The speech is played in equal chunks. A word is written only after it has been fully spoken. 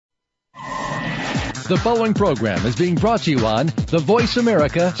The following program is being brought to you on the Voice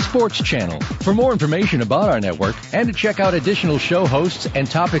America Sports Channel. For more information about our network and to check out additional show hosts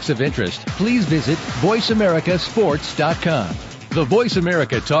and topics of interest, please visit voiceamericasports.com. The Voice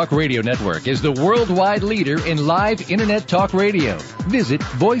America Talk Radio Network is the worldwide leader in live Internet talk radio. Visit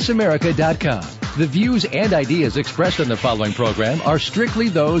voiceamerica.com. The views and ideas expressed on the following program are strictly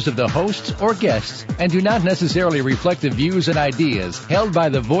those of the hosts or guests and do not necessarily reflect the views and ideas held by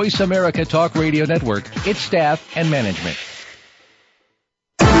the Voice America Talk Radio Network, its staff, and management.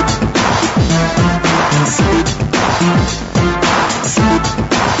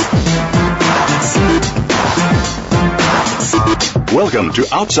 Welcome to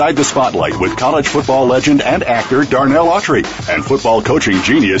Outside the Spotlight with college football legend and actor Darnell Autry and football coaching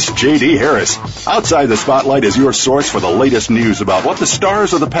genius J.D. Harris. Outside the Spotlight is your source for the latest news about what the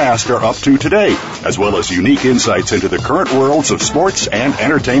stars of the past are up to today, as well as unique insights into the current worlds of sports and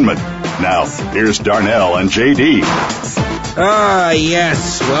entertainment. Now, here's Darnell and J.D.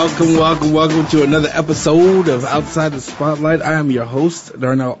 Yes. Welcome to another episode of Outside the Spotlight. I am your host,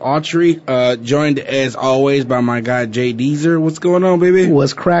 Darnell Autry, joined as always by my guy, Jay Deezer. What's going on, baby?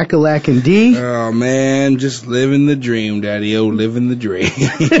 What's crack-a-lackin' D? Oh, man, just living the dream, Daddy-O, living the dream.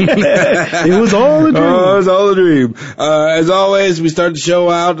 It was all a dream. Oh, it was all a dream. As always, we start the show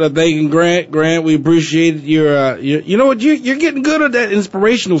out thanking Grant. Grant, we appreciate your you know what, you're getting good at that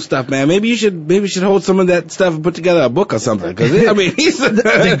inspirational stuff, man. Maybe you should hold some of that stuff and put together a book or something. Because I mean, he's the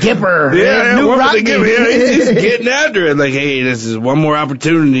Gipper. He's getting after it. Like, hey, this is one more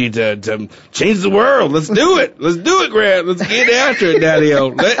opportunity to change the world. Let's do it, Grant. Let's get after it, Daddy-O.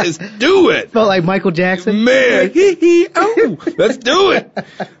 Let's do it. Felt like Michael Jackson. Man, let's do it,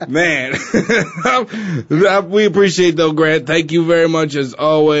 man. We appreciate though, Grant. Thank you very much as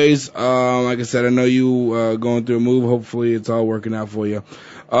always. Like I said, I know you going through a move. Hopefully, it's all working out for you.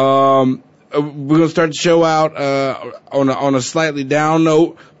 We're going to start the show out on a slightly down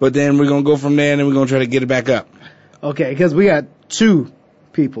note, but then we're going to go from there, and then we're going to try to get it back up. Okay, because we got two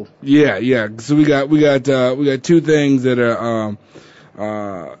people. Yeah. So we got two things that are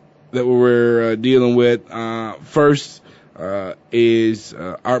that we're dealing with. First is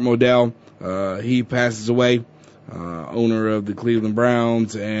Art Modell. He passes away, owner of the Cleveland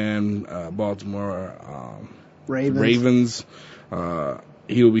Browns and Baltimore Ravens.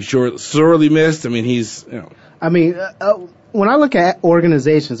 He will be sorely missed. I mean, he's, you know. I mean, when I look at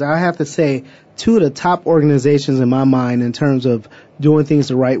organizations, I have to say two of the top organizations in my mind in terms of doing things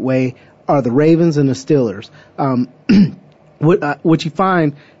the right way are the Ravens and the Steelers. What you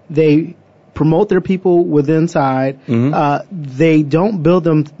find, they promote their people with inside. Mm-hmm. They don't build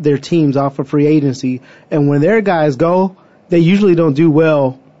their teams off of free agency. And when their guys go, they usually don't do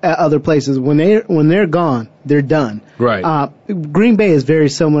well at other places. When they're gone, they're done. Right. Green Bay is very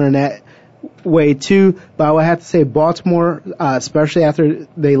similar in that way too, but I would have to say Baltimore, especially after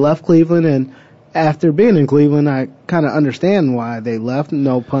they left Cleveland and after being in Cleveland, I kind of understand why they left,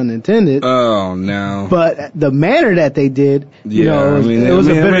 no pun intended. Oh, no. But the manner that they did,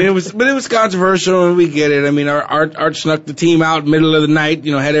 it was controversial, and we get it. I mean, Art snuck the team out middle of the night,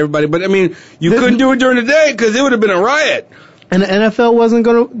 had everybody, but I mean, you couldn't do it during the day because it would have been a riot. And the NFL wasn't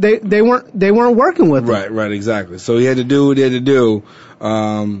gonna. They weren't working with it. Right, exactly. So he had to do what he had to do.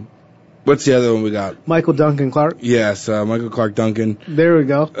 What's the other one we got? Michael Duncan Clark. Yes, Michael Clark Duncan. There we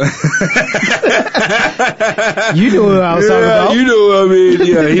go. You knew what I was talking about. You know what I mean.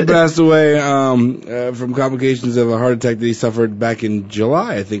 Yeah, he passed away from complications of a heart attack that he suffered back in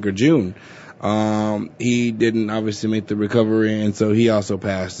July, I think, or June. He didn't obviously make the recovery, and so he also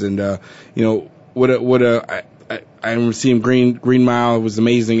passed. And I remember seeing Green Mile was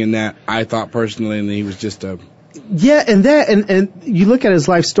amazing in that, I thought personally, and he was just a... Yeah, and you look at his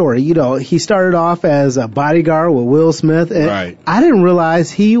life story, he started off as a bodyguard with Will Smith, and right. I didn't realize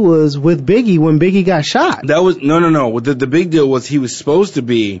he was with Biggie when Biggie got shot. That was, no. The big deal was he was supposed to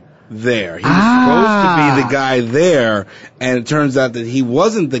be there. He was supposed to be the guy there, and it turns out that he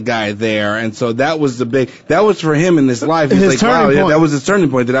wasn't the guy there, and so that was that was for him in this life. He's like, wow, yeah, that was his turning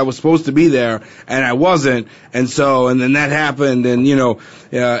point, that I was supposed to be there, and I wasn't, and then that happened, and, he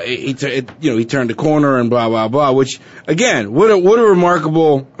turned the corner and blah, blah, blah, which, again, what a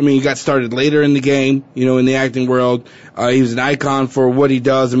remarkable, I mean, he got started later in the game, in the acting world. He was an icon for what he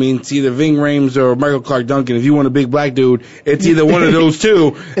does. I mean, it's either Ving Rhames or Michael Clark Duncan. If you want a big black dude, it's either one of those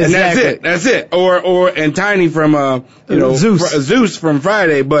two, and that's it. And Tiny from, Zeus from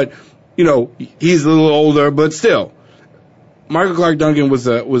Friday, but, he's a little older, but still. Michael Clark Duncan was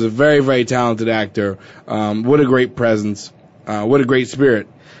a very, very talented actor. What a great presence. What a great spirit.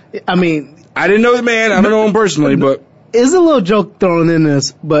 I mean, I didn't know the man. I don't know him personally, but there's a little joke thrown in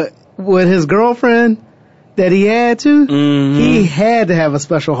this, but with his girlfriend that he had to, he had to have a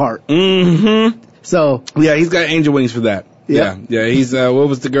special heart. So yeah, he's got angel wings for that. Yeah. He's what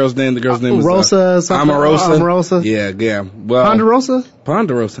was the girl's name? The girl's name was Rosa. Omarosa. Yeah. Well,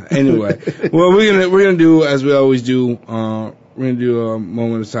 Ponderosa. Anyway, well, we're gonna do as we always do. We're gonna do a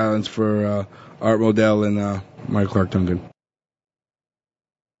moment of silence for Art Modell and Michael Clark Duncan.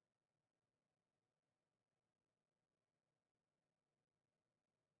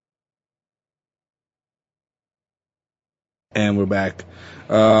 And we're back.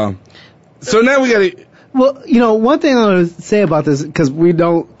 So now we gotta. Well, one thing I want to say about this, because we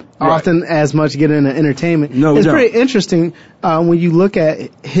don't often as much get into entertainment. No, it's pretty interesting when you look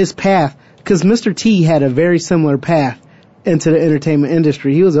at his path, because Mr. T had a very similar path into the entertainment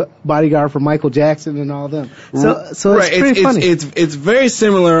industry. He was a bodyguard for Michael Jackson and all them. So it's pretty funny. It's very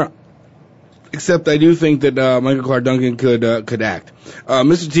similar, except I do think that Michael Clark Duncan could act.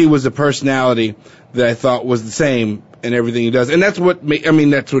 Mr. T was a personality that I thought was the same in everything he does, and that's what made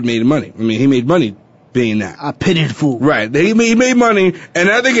him money. I mean, he made money being that. A pitied fool. Right. He made money, and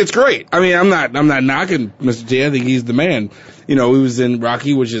I think it's great. I mean, I'm not knocking Mr. T. I think he's the man. He was in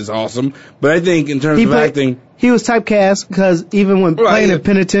Rocky, which is awesome. But I think in terms of acting, he was typecast because even when playing in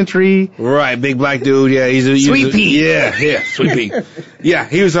Penitentiary. Right, big black dude. Yeah, he's a Sweet Pea. Yeah, Sweet Pea. Yeah,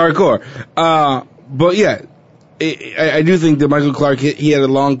 he was hardcore. But yeah, I do think that Michael Clark, he had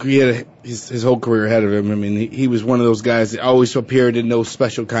his whole career ahead of him. I mean, he was one of those guys that always appeared in those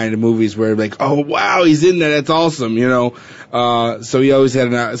special kind of movies where like, oh wow, he's in there, that's awesome, So he always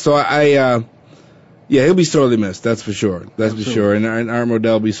had he'll be sorely missed, that's for sure. That's Absolutely. For sure. And Art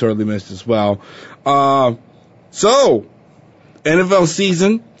Modell will be sorely missed as well. So, NFL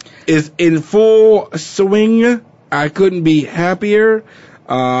season is in full swing. I couldn't be happier.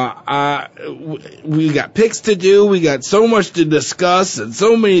 We got picks to do. We got so much to discuss and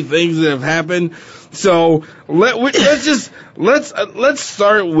so many things that have happened. So let's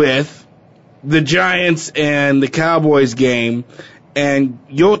start with the Giants and the Cowboys game and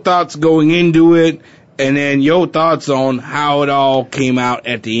your thoughts going into it, and then your thoughts on how it all came out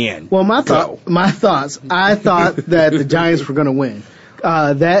at the end. Well, my thoughts. I thought that the Giants were going to win.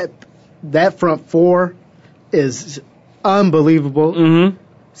 That front four is unbelievable. Mm-hmm.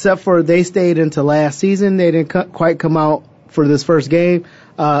 Except for they stayed into last season. They didn't quite come out for this first game.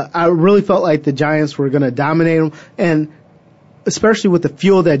 I really felt like the Giants were going to dominate them. And especially with the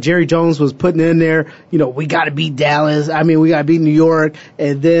fuel that Jerry Jones was putting in there, we got to beat Dallas. I mean, we got to beat New York.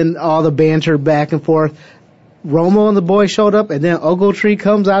 And then all the banter back and forth. Romo and the boys showed up, and then Ogletree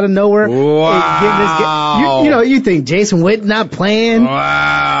comes out of nowhere. Wow. You think Jason Witten not playing?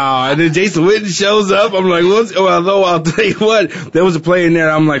 Wow. And then Jason Witten shows up. I'm like, although I'll tell you what, there was a play in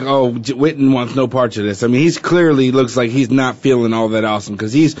there. I'm like, oh, Witten wants no parts of this. I mean, he's clearly looks like he's not feeling all that awesome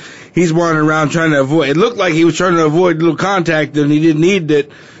because he's wandering around trying to avoid. It looked like he was trying to avoid little contact, and he didn't need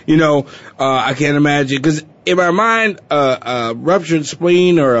it. I can't imagine because in my mind, ruptured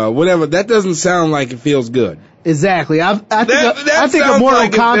spleen or whatever, that doesn't sound like it feels good. Exactly. I think a Mortal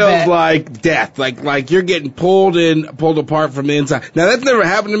like Kombat it feels like death, like you're getting pulled apart from the inside. Now that's never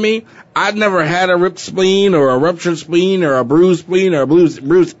happened to me. I've never had a ripped spleen or a ruptured spleen or a bruised spleen or a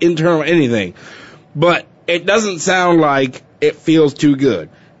bruised internal anything, but it doesn't sound like it feels too good.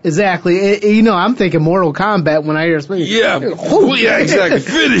 Exactly. I'm thinking Mortal Kombat when I hear spleen. Yeah. Yeah, exactly.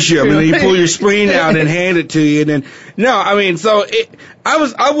 Finish him, and then you pull your spleen out and hand it to you, and then I was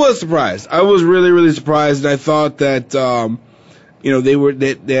surprised. I was really, really surprised, and I thought that that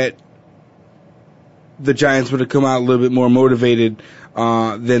the Giants would have come out a little bit more motivated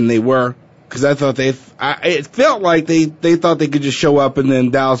than they were. Because I thought it felt like they thought they could just show up, and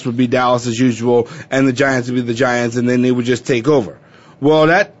then Dallas would be Dallas as usual, and the Giants would be the Giants, and then they would just take over. Well,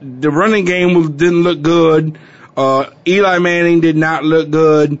 the running game didn't look good. Eli Manning did not look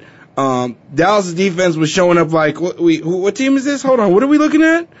good. Dallas' defense was showing up like, what team is this? Hold on, what are we looking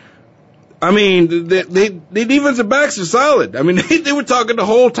at? I mean, the defensive backs are solid. I mean, they were talking the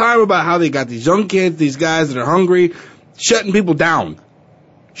whole time about how they got these young kids, these guys that are hungry, shutting people down.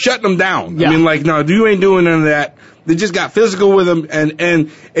 Shutting them down. Yeah. I mean, like, no, you ain't doing none of that. They just got physical with them,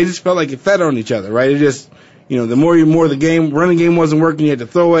 and it just felt like it fed on each other, right? It just... the more the running game wasn't working, you had to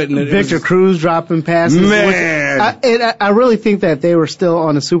throw it. And Victor Cruz dropping passes. Man. I really think that they were still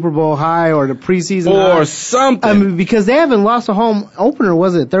on a Super Bowl high or the preseason high. Or something. I mean, because they haven't lost a home opener,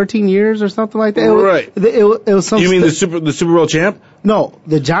 was it 13 years or something like that? Right. It was something. You mean the Super Bowl champ? No,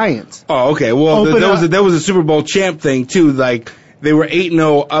 the Giants. Oh, okay. Well, there was a Super Bowl champ thing, too. Like, they were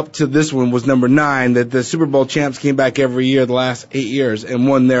 8-0 up to this one was number 9, that the Super Bowl champs came back every year the last 8 years and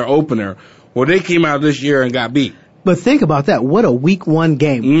won their opener. Well, they came out this year and got beat. But think about that. What a week 1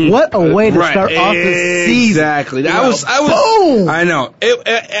 game. What a way to start off the season. Exactly. Boom! I know.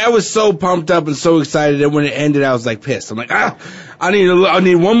 I was so pumped up and so excited that when it ended, I was like pissed. I'm like, I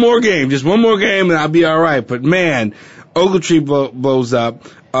need one more game. Just one more game and I'll be all right. But man, Ogletree blows up.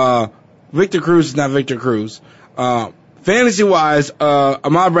 Victor Cruz is not Victor Cruz. Fantasy-wise,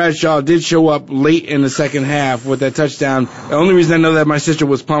 Ahmad Bradshaw did show up late in the second half with that touchdown. The only reason I know that my sister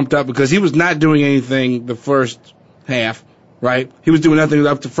was pumped up because he was not doing anything the first half, right? He was doing nothing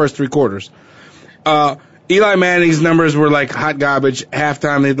up to the first 3 quarters. Eli Manning's numbers were like hot garbage.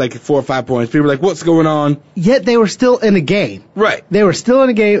 Halftime, they had like 4 or 5 points. People were like, what's going on? Yet they were still in the game. Right. They were still in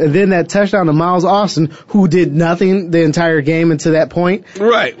the game, and then that touchdown to Miles Austin, who did nothing the entire game until that point.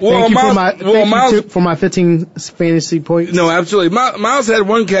 Right. Well, thank you for my 15 fantasy points. No, absolutely. Miles had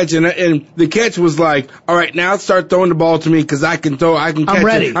 1 catch, and the catch was like, all right, now start throwing the ball to me because I can throw, I can catch I'm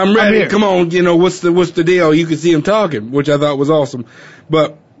ready. it. I'm ready. Come on, what's the deal? You can see him talking, which I thought was awesome.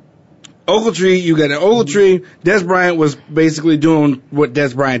 But Ogletree, you got an Ogletree. Des Bryant was basically doing what Des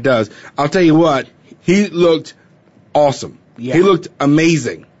Bryant does. I'll tell you what, he looked awesome. Yeah. He looked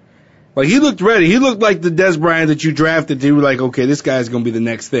amazing. Like, he looked ready. He looked like the Des Bryant that you drafted. You were like, okay, this guy's going to be the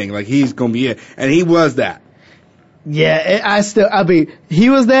next thing. Like, he's going to be it. And he was that. Yeah, he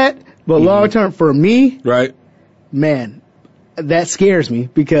was that, but long term for me, right? Man, that scares me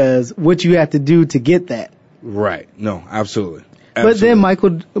because what you have to do to get that. Right. No, absolutely. But then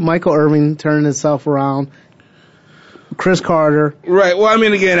Michael Irvin turned himself around. Chris Carter. Right. Well, I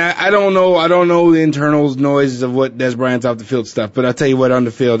mean, again, I don't know the internal noises of what Des Bryant's off the field stuff, but I'll tell you what on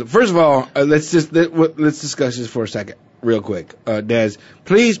the field. First of all, let's discuss this for a second, real quick. Des,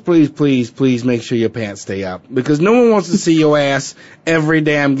 please make sure your pants stay up because no one wants to see your ass every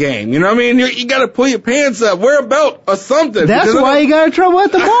damn game. You know what I mean? You got to pull your pants up, wear a belt or something. That's why he got in trouble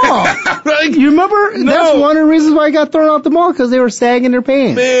at the mall. Like, you remember? No. That's one of the reasons why he got thrown out the mall because they were sagging their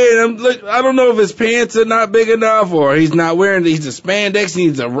pants. Man, I don't know if his pants are not big enough or he's not wearing. He's a spandex. He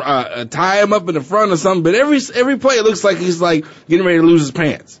needs to tie him up in the front or something. But every play it looks like he's like getting ready to lose his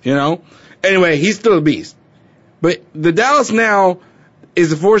pants. You know. Anyway, he's still a beast. But the Dallas now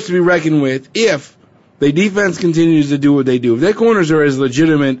is a force to be reckoned with if the defense continues to do what they do. If their corners are as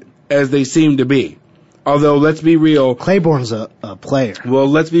legitimate as they seem to be. Although, let's be real. Claiborne's a player. Well,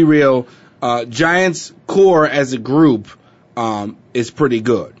 let's be real. Giants' core as a group is pretty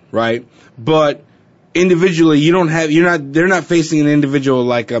good, right? But individually, they're not facing an individual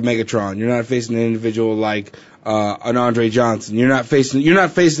like a Megatron. You're not facing an individual like an Andre Johnson. You're not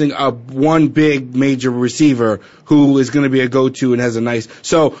facing a one big major receiver who is going to be a go-to and has a nice.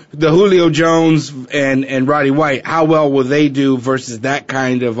 So the Julio Jones and Roddy White, how well will they do versus that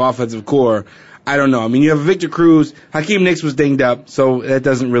kind of offensive core? I don't know. I mean, you have Victor Cruz. Hakeem Nicks was dinged up, so that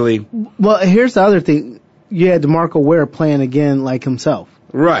doesn't really. Well, here's the other thing. You had DeMarco Ware playing again like himself.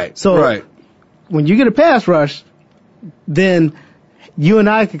 Right. So right. When you get a pass rush, then you and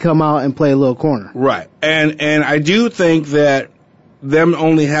I could come out and play a little corner. Right. And I do think that them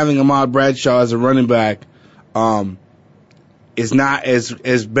only having Ahmad Bradshaw as a running back is not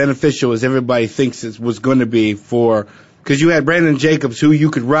as beneficial as everybody thinks it was going to be for. Because you had Brandon Jacobs, who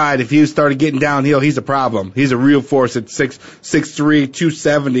you could ride. If he started getting downhill, he's a problem. He's a real force at 6'3",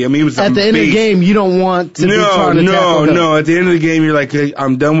 270. I mean, he was at the end of the game, you don't want to be trying to tackle him. No. At the end of the game, you're like, hey,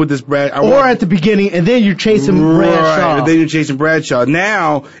 I'm done with this Brad. At the beginning, and then you're chasing Bradshaw. Right, and then you're chasing Bradshaw.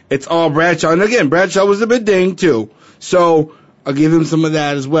 Now, it's all Bradshaw. And again, Bradshaw was a bit dinged, too. So, I'll give him some of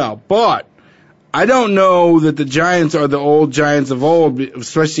that as well. But I don't know that the Giants are the old Giants of old,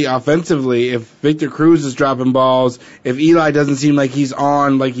 especially offensively. If Victor Cruz is dropping balls, if Eli doesn't seem like he's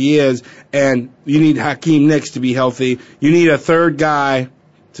on like he is, and you need Hakeem Nicks to be healthy, you need a third guy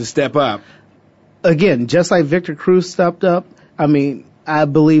to step up. Again, just like Victor Cruz stepped up, I mean, I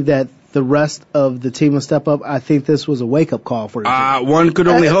believe that the rest of the team will step up. I think this was a wake-up call for you. One could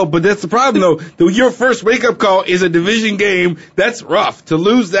only hope, but that's the problem, though. Your first wake-up call is a division game. That's rough. To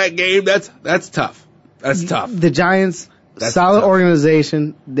lose that game, that's tough. That's tough. The Giants, solid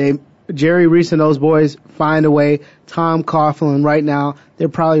organization. Jerry Reese and those boys find a way. Tom Coughlin right now, they're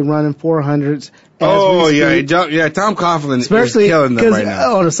probably running 400s. Oh, yeah. Tom Coughlin is killing them right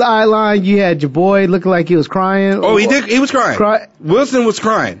now. On the sideline, you had your boy looking like he was crying. Oh, he did. He was crying. Wilson was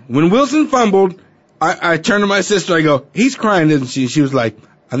crying. When Wilson fumbled, I turned to my sister. I go, he's crying, isn't she? She was like,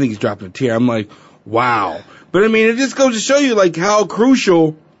 I think he's dropping a tear. I'm like, wow. But, I mean, it just goes to show you, like, how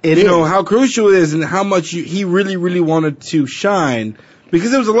crucial how crucial it is and how much he really, really wanted to shine. Because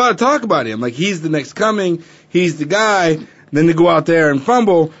there was a lot of talk about him. Like, he's the next coming. He's the guy. Then to go out there and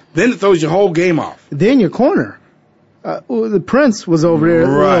fumble, then it throws your whole game off. Then your corner. Well, the Prince was over there a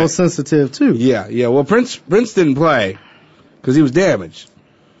little sensitive too. Yeah. Well, Prince didn't play because he was damaged.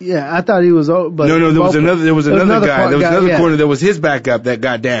 Yeah, I thought he was. But no. There was another guy. There was another corner that was his backup that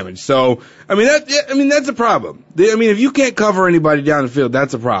got damaged. So that's a problem. If you can't cover anybody down the field,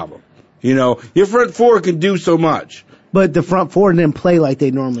 that's a problem. Your front four can do so much. But the front four didn't play like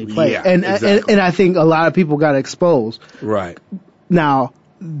they normally play. Yeah, and exactly. and I think a lot of people got exposed. Right. Now,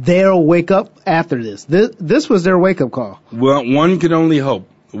 they'll wake up after this. This was their wake-up call. Well, one can only hope.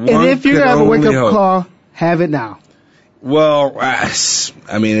 And if you're going to have a wake-up call, have it now. Well,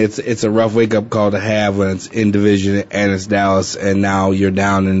 it's a rough wake-up call to have when it's in division and it's Dallas, and now you're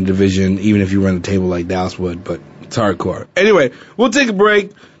down in the division, even if you run the table like Dallas would, but it's hardcore. Anyway, we'll take a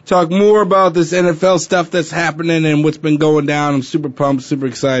break, talk more about this NFL stuff that's happening and what's been going down. I'm super pumped, super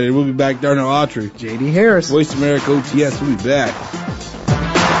excited. We'll be back. Darnell Autry. J.D. Harris. Voice America OTS. We'll be back.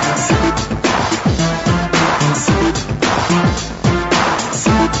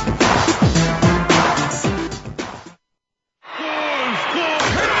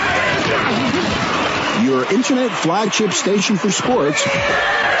 Internet flagship station for sports.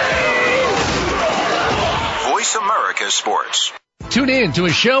 Voice America Sports. Tune in to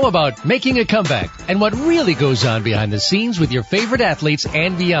a show about making a comeback and what really goes on behind the scenes with your favorite athletes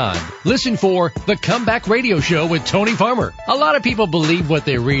and beyond. Listen for The Comeback Radio Show with Tony Farmer. A lot of people believe what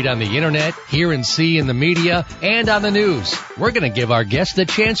they read on the internet, hear and see in the media, and on the news. We're going to give our guests the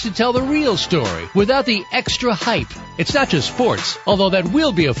chance to tell the real story without the extra hype. It's not just sports, although that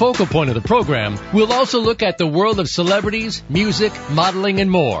will be a focal point of the program. We'll also look at the world of celebrities, music, modeling,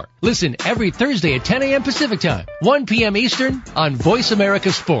 and more. Listen every Thursday at 10 a.m. Pacific Time, 1 p.m. Eastern on Voice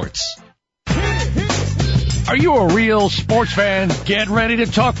America Sports. Are you a real sports fan? Get ready to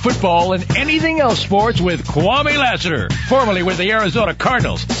talk football and anything else sports with Kwame Lassiter, formerly with the Arizona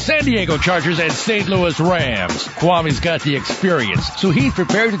Cardinals, San Diego Chargers, and St. Louis Rams. Kwame's got the experience, so he's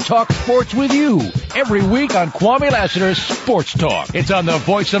prepared to talk sports with you every week on Kwame Lassiter's Sports Talk. It's on the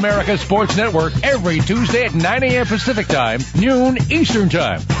Voice America Sports Network every Tuesday at 9 a.m. Pacific Time, noon Eastern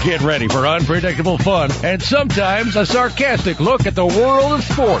Time. Get ready for unpredictable fun and sometimes a sarcastic look at the world of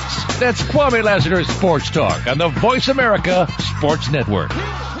sports. That's Kwame Lassiter's Sports Talk on the Voice America Sports Network.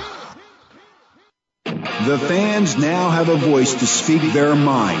 The fans now have a voice to speak their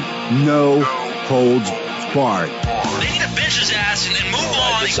mind. No holds barred. They need to bench his ass and then move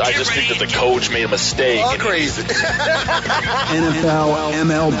on. I just think that the coach made a mistake. All crazy. NFL,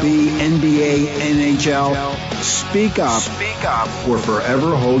 MLB, NBA, NHL. Speak up or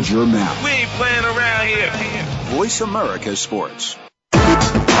forever hold your mouth. We ain't playing around here. Voice America Sports.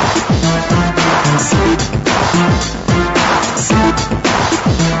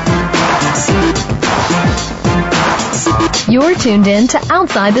 You're tuned in to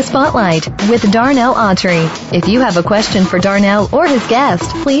Outside the Spotlight with Darnell Autry. If you have a question for Darnell or his guest,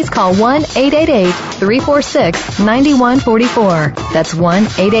 please call 1-888-346-9144. That's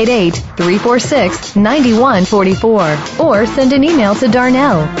 1-888-346-9144. Or send an email to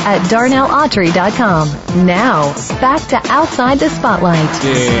Darnell at darnellautry.com. Now, back to Outside the Spotlight.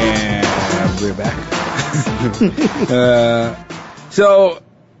 Yeah, we're back. So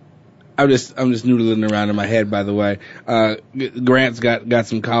I'm just noodling around in my head, by the way. Grant's got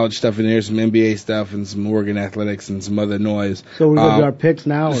some college stuff in there, some NBA stuff, and some Oregon athletics and some other noise. So we're going to do our picks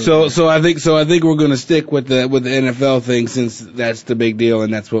now? So I think we're going to stick with the NFL thing, since that's the big deal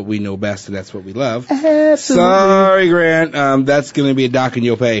and that's what we know best and that's what we love. Absolutely. Sorry, Grant. That's going to be a dock and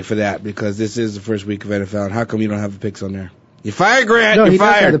you'll pay for that, because this is the first week of NFL. And how come you don't have the picks on there? You fired, Grant. No, You're he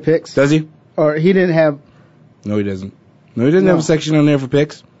fired. does have the picks. Does he? Or he didn't have... No, he doesn't. No, he doesn't have a section on there for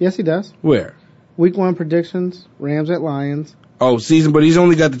picks? Yes, he does. Where? Week 1 predictions, Rams at Lions. Oh, season, but he's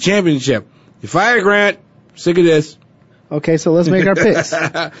only got the championship. You fired, Grant. Sick of this. Okay, so let's make our picks.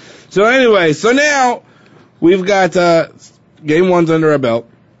 So anyway, now we've got game 1's under our belt.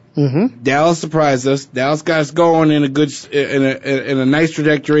 Mm-hmm. Dallas surprised us. Dallas got us going in a nice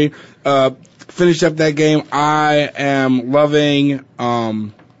trajectory. Finished up that game. I am loving.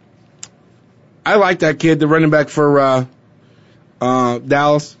 I like that kid, the running back for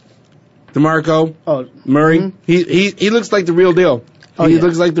Dallas, DeMarco Murray. Mm-hmm. He looks like the real deal. He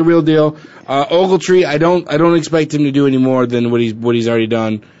looks like the real deal. Ogletree, I don't expect him to do any more than what he's already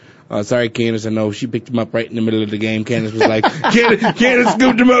done. Sorry, Candace, I know she picked him up right in the middle of the game. Candace was like, Candace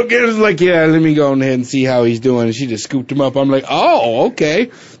scooped him up. Candace was like, yeah, let me go ahead and see how he's doing. And she just scooped him up. I'm like, oh,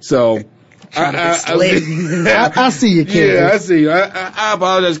 okay. So. I see you, Candace. Yeah, I see you. I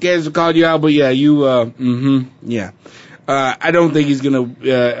apologize, Candace, for calling you out, but yeah, yeah. I don't think he's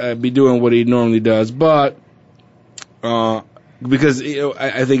gonna be doing what he normally does, but because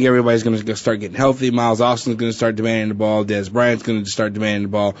I think everybody's going to start getting healthy. Miles Austin's going to start demanding the ball. Dez Bryant's going to start demanding the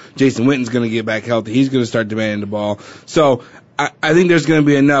ball. Jason Witten's going to get back healthy. He's going to start demanding the ball. So I think there's going to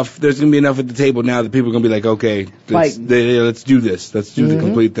be enough. There's going to be enough at the table now that people are going to be like, okay, let's do this. Let's do the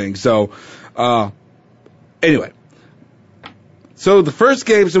complete thing. So anyway, so the first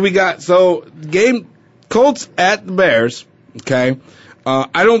game. So we got game Colts at the Bears. Okay.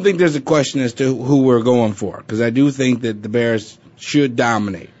 I don't think there's a question as to who we're going for, because I do think that the Bears should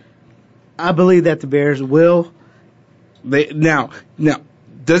dominate. I believe that the Bears will. Now,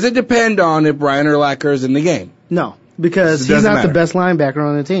 does it depend on if Brian Urlacher is in the game? No, because he's not the best linebacker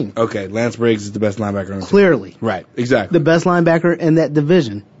on the team. Okay, Lance Briggs is the best linebacker on the team. Clearly. Right, exactly. The best linebacker in that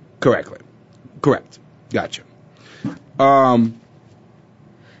division. Correct. Gotcha.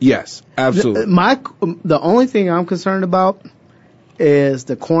 Yes, absolutely. The only thing I'm concerned about is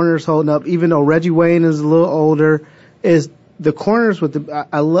the corners holding up. Even though Reggie Wayne is a little older, is the corners with the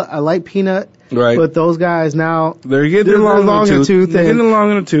I like Peanut, right? But those guys now they're getting long in the tooth. They're getting long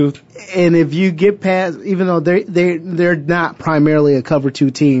in the tooth. And if you get past, even though they're not primarily a cover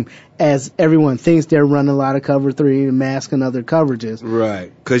 2 team, as everyone thinks, they're running a lot of cover 3 and masking other coverages.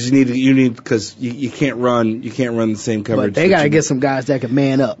 Right, because because you can't run the same coverage. But they got to get some guys that can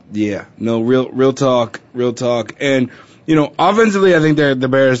man up. Yeah, no, real talk, and. Offensively, I think the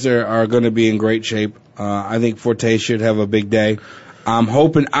Bears are going to be in great shape. I think Forte should have a big day. I'm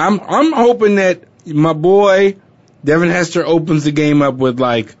hoping that my boy Devin Hester opens the game up with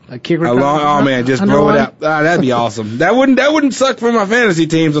like a kick return. Just blow it out. That'd be awesome. That wouldn't suck for my fantasy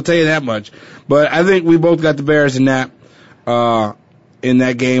teams. I'll tell you that much. But I think we both got the Bears in that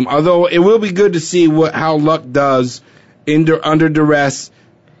game. Although it will be good to see how Luck does under duress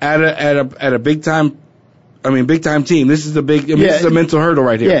at a big time. Big time team. This is this is a mental hurdle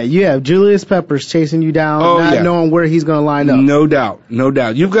right here. Yeah, you have Julius Peppers chasing you down, knowing where he's going to line up. No doubt.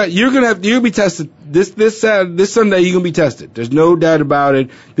 You'll be tested this Sunday. You're going to be tested. There's no doubt about it.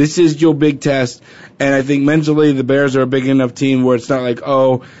 This is your big test, and I think mentally the Bears are a big enough team where it's not like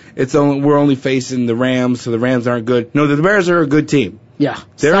we're only facing the Rams, so the Rams aren't good. No, the Bears are a good team. Yeah,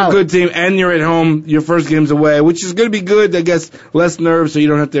 they're a good team, and you're at home. Your first game's away, which is going to be good. I guess less nerves, so you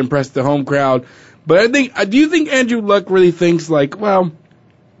don't have to impress the home crowd. But do you think Andrew Luck really thinks there's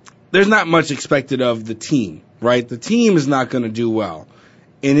not much expected of the team, right? The team is not going to do well.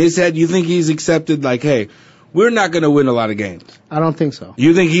 In his head, you think he's accepted hey, we're not going to win a lot of games? I don't think so.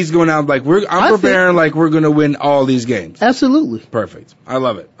 You think he's going out I'm preparing we're going to win all these games? Absolutely. Perfect. I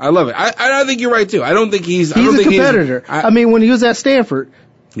love it. I think you're right too. I don't think he's a competitor. When he was at Stanford.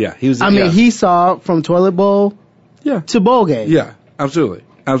 Yeah, he was. He saw from toilet bowl to bowl game. Yeah, absolutely.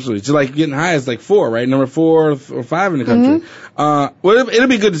 It's getting high as 4, right? Number 4 or 5 in the country. Well, it'll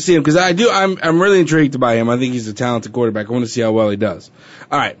be good to see him because I'm really intrigued by him. I think he's a talented quarterback. I want to see how well he does.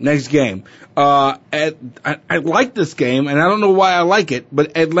 All right, next game. I like this game, and I don't know why I like it,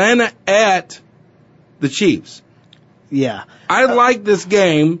 but Atlanta at the Chiefs. Yeah. I like this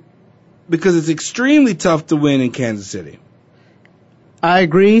game because it's extremely tough to win in Kansas City. I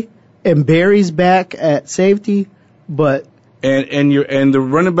agree. And Barry's back at safety, but. And the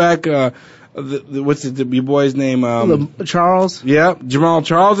running back, what's your boy's name? Charles. Yeah, Jamal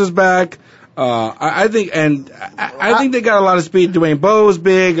Charles is back. I think they got a lot of speed. Dwayne Bowe's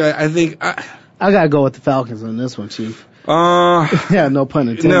big. I gotta go with the Falcons on this one, Chief. Yeah, no pun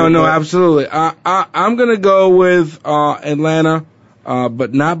intended. No, absolutely. I'm gonna go with Atlanta,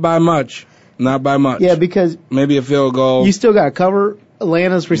 but not by much. Yeah, because maybe a field goal. You still gotta cover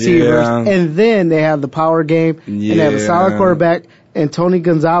Atlanta's receivers, and then they have the power game, and they have a solid quarterback, and Tony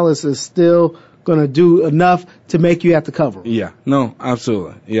Gonzalez is still going to do enough to make you have to cover. Yeah, no,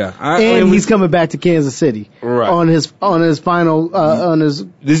 absolutely. Yeah, he's coming back to Kansas City on his final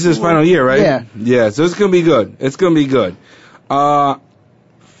this is his final year, right? Yeah. So it's going to be good.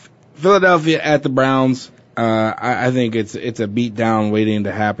 Philadelphia at the Browns. I think it's a beat down waiting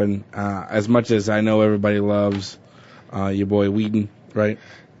to happen. As much as I know everybody loves your boy Wheaton. Right?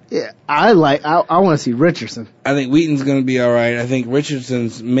 Yeah, I want to see Richardson. I think Wheaton's going to be all right. I think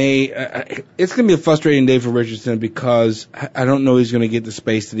Richardson's it's going to be a frustrating day for Richardson because I don't know he's going to get the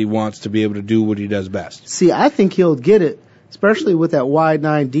space that he wants to be able to do what he does best. See, I think he'll get it, especially with that wide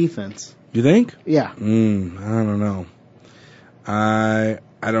 9 defense. You think? Yeah. I don't know. I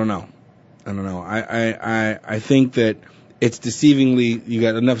don't know. I think that it's deceivingly, you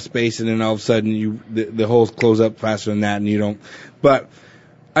got enough space and then all of a sudden the holes close up faster than that and you don't. But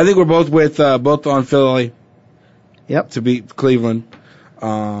I think we're both on Philly. Yep. To beat Cleveland.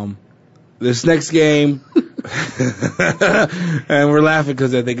 This next game, and we're laughing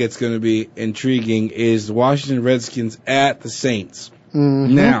because I think it's going to be intriguing, is the Washington Redskins at the Saints.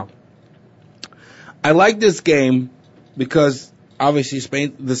 Mm-hmm. Now, I like this game because obviously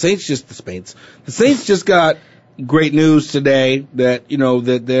the Saints just got great news today that,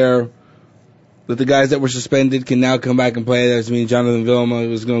 that the guys that were suspended can now come back and play. That means Jonathan Vilma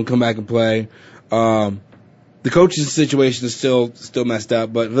was going to come back and play. The coaching situation is still messed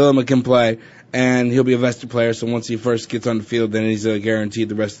up, but Vilma can play, and he'll be a vested player. So once he first gets on the field, then he's guaranteed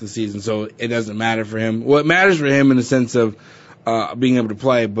the rest of the season. So it doesn't matter for him. Well, it matters for him in the sense of being able to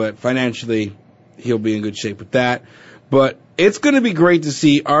play, but financially he'll be in good shape with that. But it's going to be great to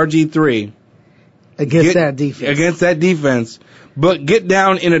see RG3 against that defense, but get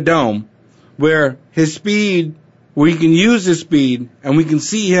down in a dome where his speed, where he can use his speed, and we can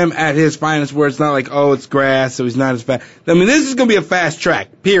see him at his finest, where it's not like, oh, it's grass, so he's not as fast. I mean, this is going to be a fast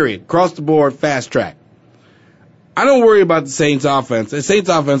track, period. Across the board, fast track. I don't worry about the Saints offense. The Saints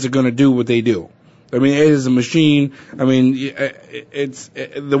offense are going to do what they do. I mean, it is a machine. I mean,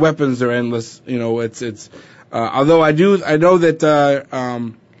 the weapons are endless. Although I know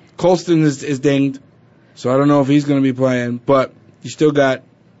that Colston is dinged, so I don't know if he's going to be playing, but you still got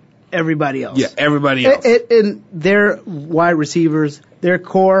everybody else. Yeah, everybody else. And their wide receivers, their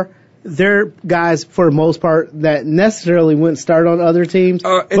core, they're guys, for the most part, that necessarily wouldn't start on other teams,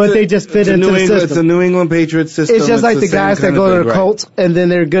 but they just fit into the system. It's a New England Patriots system. It's just like the guys that go to the Colts, and then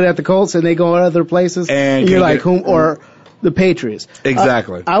they're good at the Colts, and they go to other places, and you're like, or the Patriots.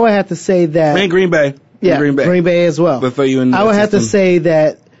 Exactly. I would have to say that. And Green Bay. Yeah, Green Bay as well. I would have to say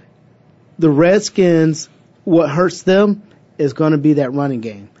that the Redskins, what hurts them is going to be that running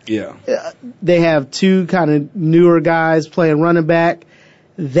game. Yeah. They have two kind of newer guys playing running back.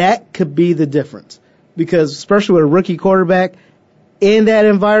 That could be the difference. Because especially with a rookie quarterback in that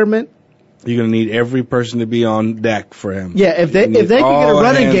environment, you're going to need every person to be on deck for him. Yeah, if they can get a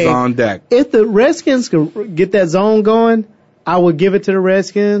running game, on deck. If the Redskins can get that zone going, I would give it to the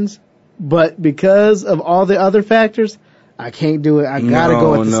Redskins. But because of all the other factors, I can't do it. I got to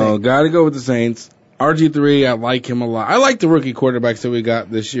go with the Saints. Got to go with the Saints. RG3, I like him a lot. I like the rookie quarterbacks that we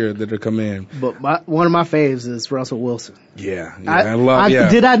got this year that are coming in. But one of my faves is Russell Wilson. Yeah, I love it.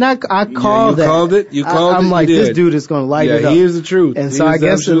 Did I not? I called that. You called it? You called it? I'm like, this dude is going to light it up. Yeah, he is the truth. And so I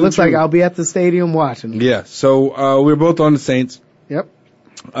guess it looks like I'll be at the stadium watching him. Yeah, so we're both on the Saints. Yep.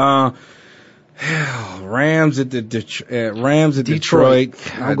 Rams at Detroit.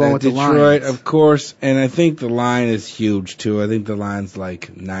 I'm going with Detroit, the Lions. of course, and I think the line is huge too. I think the line's like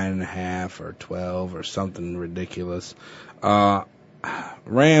 9.5 or 12 or something ridiculous.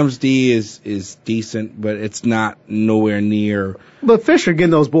 Rams D is decent, but it's not nowhere near. But Fisher getting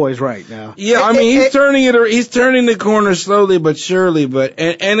those boys right now. Yeah, I mean he's turning the corner slowly but surely. But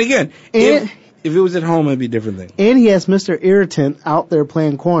and again, if it was at home, it'd be a different thing. And he has Mr. Irritant out there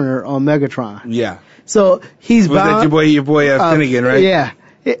playing corner on Megatron. Yeah. So he's bound. That your boy Finnegan, right? Yeah.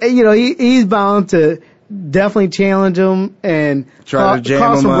 He's bound to definitely challenge him and try to jam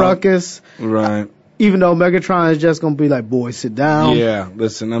cause him some up. ruckus. Right. Even though Megatron is just going to be like, boy, sit down. Yeah,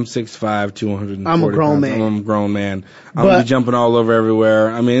 listen, I'm 6'5", 240 I'm a grown man. I'm a grown man. I'm going to be jumping all over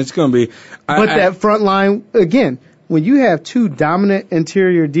everywhere. I mean, it's going to be. That front line, again, when you have two dominant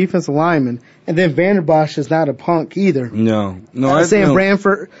interior defensive linemen, and then Vanderbosch is not a punk either. No. Sam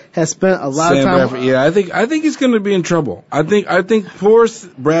Bradford has spent a lot of time. Bradford, yeah, I think he's going to be in trouble. I think poor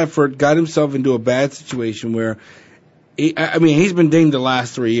Bradford got himself into a bad situation where, he's been dinged the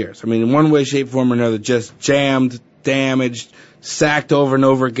last 3 years. I mean, in one way, shape, form, or another, just jammed, damaged, sacked over and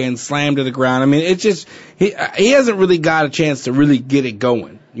over again, slammed to the ground. I mean, it's just he hasn't really got a chance to really get it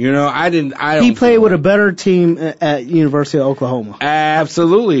going. He played with a better team at University of Oklahoma.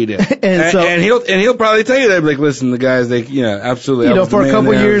 Absolutely he did. and he'll probably tell you that, like, listen, the guys, absolutely. For a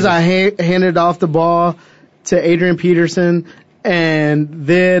couple years, I handed off the ball to Adrian Peterson, and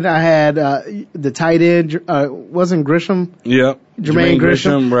then I had the tight end, wasn't Grisham? Yeah. Jermaine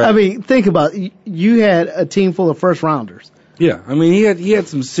Grisham. Right. I mean, think about it. You had a team full of first rounders. Yeah, I mean, he had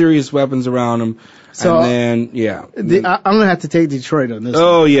some serious weapons around him. So, and then, I'm going to have to take Detroit on this.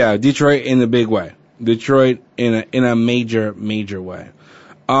 Oh, yeah, Detroit in a big way. Detroit in a major, major way.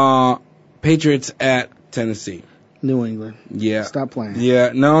 Patriots at Tennessee. New England. Yeah. Stop playing.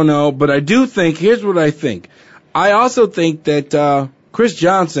 Yeah, no, but I do think, here's what I think. I also think that Chris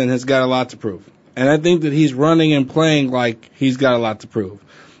Johnson has got a lot to prove. And I think that he's running and playing like he's got a lot to prove.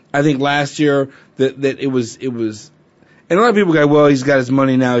 I think last year that it was, and a lot of people go, well, he's got his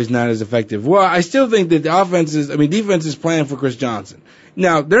money now, he's not as effective. Well, I still think that defense is playing for Chris Johnson.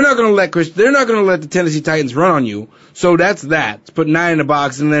 Now, they're not going to let the Tennessee Titans run on you. So that's that. Put 9 in the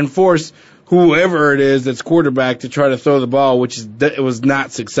box and then force whoever it is that's quarterback to try to throw the ball, it was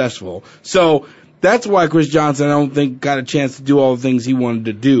not successful. So that's why Chris Johnson, I don't think, got a chance to do all the things he wanted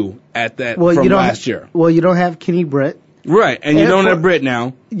to do from last year. Well, you don't have Kenny Britt. Right, and you don't have Britt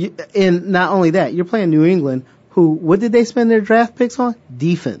now. And not only that, you're playing New England, what did they spend their draft picks on?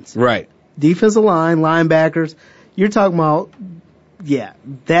 Defense. Right. Defensive line, linebackers. You're talking about,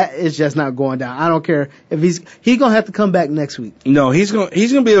 that is just not going down. I don't care if he's going to have to come back next week. No, he's going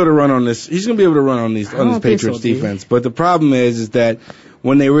to be able to run on this. He's going to be able to run on this Patriots defense. But the problem is that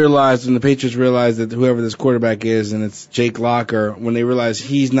when the Patriots realize that whoever this quarterback is, and it's Jake Locker, when they realize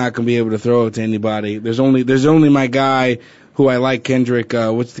he's not going to be able to throw it to anybody, there's only my guy who I like, Kendrick.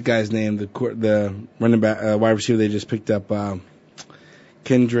 What's the guy's name? The running back, wide receiver they just picked up.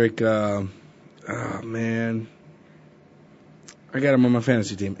 Kendrick. Oh man, I got him on my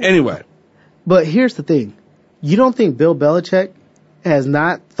fantasy team. Anyway, but here's the thing: you don't think Bill Belichick has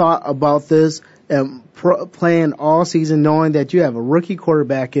not thought about this and playing all season, knowing that you have a rookie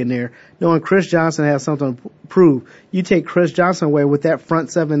quarterback in there, knowing Chris Johnson has something to prove? You take Chris Johnson away with that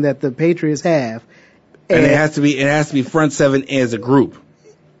front seven that the Patriots have. And it has to be front seven as a group.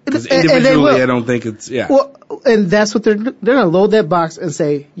 Because individually, I don't think it's, Well, and that's what they're going to load that box and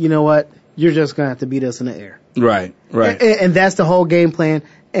say, you know what, you're just going to have to beat us in the air. Right. And that's the whole game plan.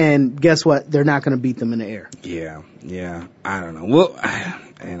 And guess what? They're not going to beat them in the air. Yeah. I don't know. Well,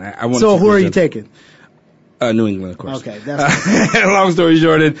 and I want. So who are you taking? New England, of course. Okay, that's long story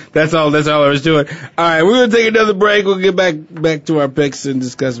short. That's all there is to it. All right, we're gonna take another break. We'll get back to our picks and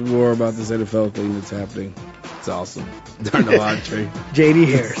discuss more about this NFL thing that's happening. It's awesome. Darnell Autry, JD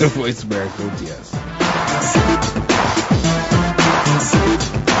Harris, the Voice America OTS.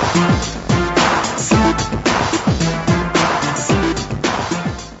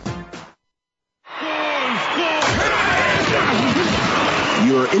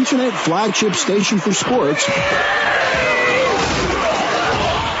 Your internet flagship station for sports.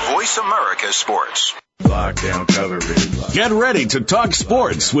 Voice America Sports. Lockdown coverage. Get ready to talk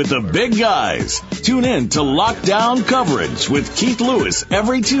sports with the big guys. Tune in to Lockdown Coverage with Keith Lewis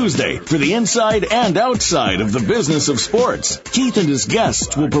every Tuesday for the inside and outside of the business of sports. Keith and his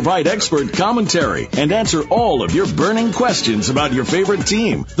guests will provide expert commentary and answer all of your burning questions about your favorite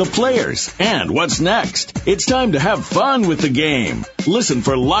team, the players, and what's next. It's time to have fun with the game. Listen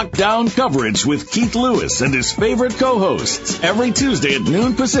for Lockdown Coverage with Keith Lewis and his favorite co-hosts every Tuesday at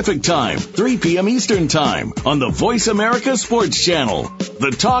noon Pacific Time, 3 p.m. Eastern Time on the Voice America Sports Channel.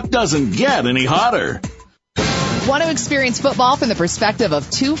 The talk doesn't get any hotter. Want to experience football from the perspective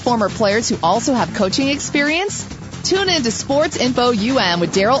of two former players who also have coaching experience? Tune in to Sports Info UM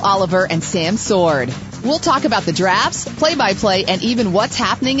with Daryl Oliver and Sam Sword. We'll talk about the drafts, play-by-play, and even what's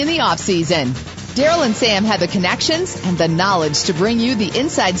happening in the offseason. Daryl and Sam have the connections and the knowledge to bring you the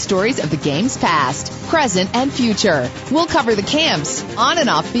inside stories of the game's past, present, and future. We'll cover the camps, on and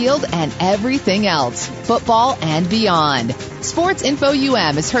off field, and everything else, football and beyond. Sports Info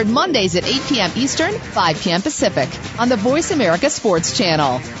UM is heard Mondays at 8 p.m. Eastern, 5 p.m. Pacific on the Voice America Sports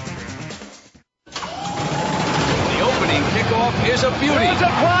Channel. The opening kickoff is a beauty. It's a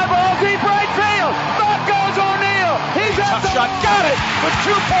fly ball deep right field. Back goes O'Neal. He's at the shot. Got it with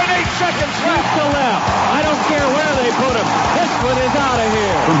 2.8 seconds left. To left. I don't care where they put him. This one is out of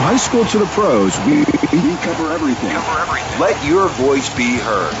here. From high school to the pros, we cover everything. Let your voice be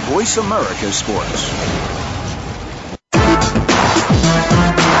heard. Voice America Sports.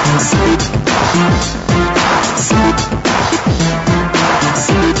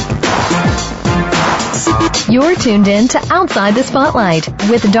 You're tuned in to Outside the Spotlight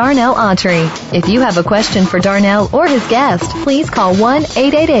with Darnell Autry. If you have a question for Darnell or his guest, please call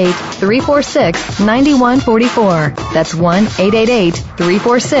 1-888-346-9144. That's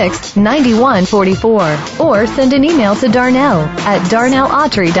 1-888-346-9144. Or send an email to Darnell at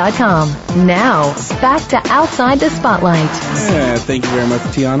darnellautry.com. Now, back to Outside the Spotlight. Yeah, thank you very much,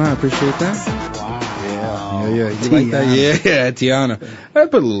 Tiana. I appreciate that. Yeah, you like that? Yeah, Tiana. I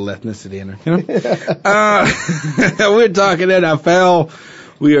put a little ethnicity in her, you know? We're talking NFL.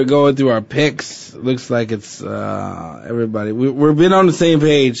 We are going through our picks. Looks like it's everybody. We've been on the same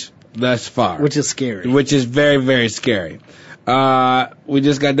page thus far. Which is scary. Which is very, very scary. We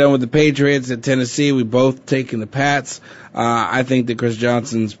just got done with the Patriots at Tennessee. We both taking the Pats. I think that Chris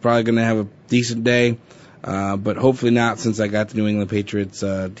Johnson's probably going to have a decent day. But hopefully not, since I got the New England Patriots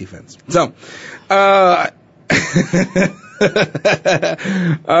defense. So,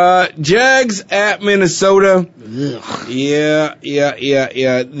 Jags at Minnesota. Yeah.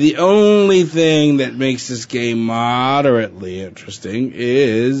 The only thing that makes this game moderately interesting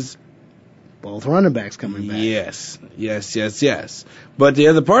is both running backs coming back. Yes. But the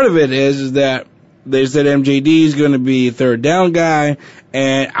other part of it is that they said MJD is going to be a third down guy,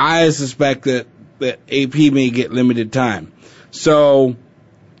 and I suspect that AP may get limited time. So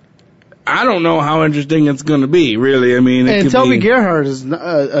I don't know how interesting it's going to be, really. I mean, and Toby Gerhardt is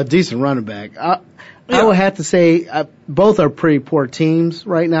a decent running back. I would have to say both are pretty poor teams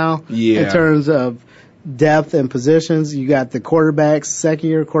right now in terms of depth and positions. You got the quarterbacks,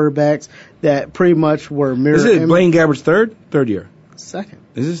 second-year quarterbacks that pretty much were mirror. Is it Blaine Gabbert's third year? Second.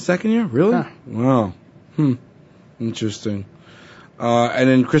 Is it second year? Really? Yeah. Wow. Interesting. And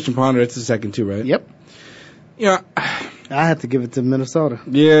then Christian Ponder, it's the second too, right? Yep. Yeah. I have to give it to Minnesota.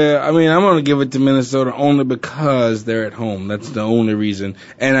 Yeah, I mean, I'm going to give it to Minnesota only because they're at home. That's the only reason.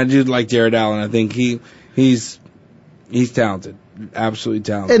 And I do like Jared Allen. I think he's talented. Absolutely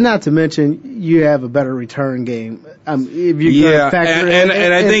talented. And not to mention, you have a better return game. If you're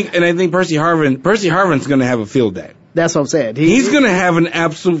and I think Percy Harvin's going to have a field day. That's what I'm saying. He's going to have an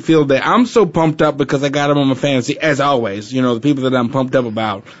absolute field day. I'm so pumped up because I got him on my fantasy, as always. You know, the people that I'm pumped up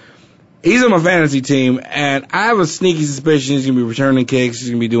about. He's on my fantasy team, and I have a sneaky suspicion he's going to be returning kicks. He's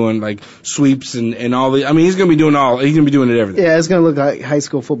going to be doing, like, sweeps and all the... I mean, he's going to be doing it everything. Yeah, it's going to look like high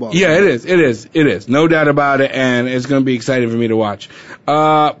school football. Yeah, it is. No doubt about it, and it's going to be exciting for me to watch.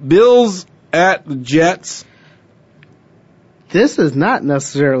 Bills at the Jets. This is not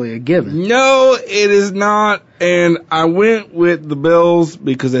necessarily a given. No, it is not. And I went with the Bills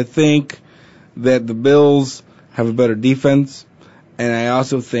because I think that the Bills have a better defense. And I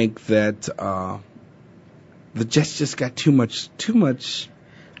also think that the Jets just got too much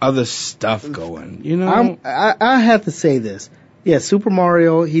other stuff going. You know? I have to say this. Yeah, Super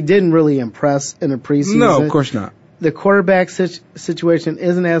Mario, he didn't really impress in the preseason. No, of course not. The quarterback situation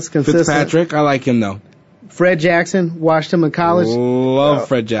isn't as consistent. Fitzpatrick, I like him, though. Fred Jackson, watched him in college. Love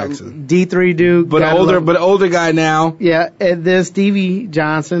Fred Jackson. D3 Duke. But older guy now. Yeah, and then Stevie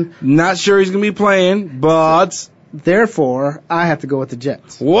Johnson. Not sure he's going to be playing, but... Therefore, I have to go with the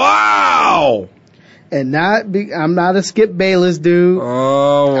Jets. Wow! And I'm not a Skip Bayless dude.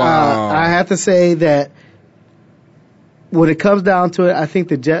 Oh, wow. I have to say that when it comes down to it, I think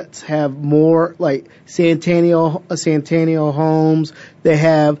the Jets have more, like Santanio Holmes. They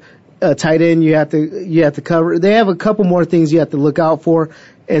have a tight end you have to cover. They have a couple more things you have to look out for.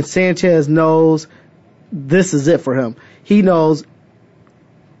 And Sanchez knows this is it for him. He knows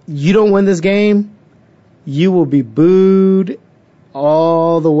you don't win this game, you will be booed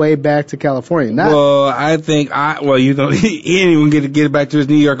all the way back to California. I think he ain't even get it back to his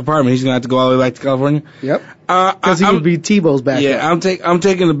New York apartment. He's gonna have to go all the way back to California. Yep. Because he would be Tebow's back. Yeah, I'm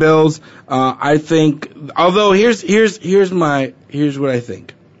taking the Bills. I think, although here's what I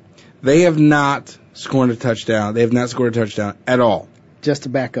think. They have not scored a touchdown. They have not scored a touchdown at all. Just the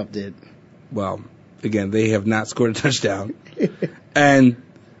backup did. Well, again, they have not scored a touchdown. And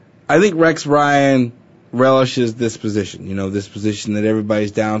I think Rex Ryan relishes this position, this position that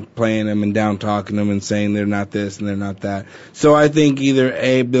everybody's downplaying them and down talking them and saying they're not this and they're not that. So I think either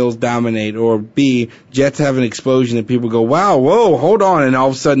A, Bills dominate, or B, Jets have an explosion that people go, wow, whoa, hold on, and all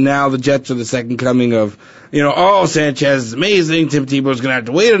of a sudden now the Jets are the second coming of, Sanchez is amazing, Tim Tebow's gonna have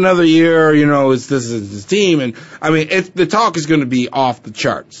to wait another year, this is his team, and I mean, the talk is gonna be off the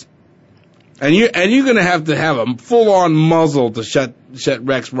charts. And you're gonna have a full-on muzzle to shut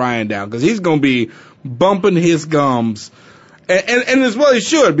Rex Ryan down, because he's gonna be bumping his gums, and as well he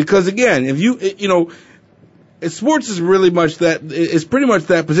should, because again, if sports is really much that, it's pretty much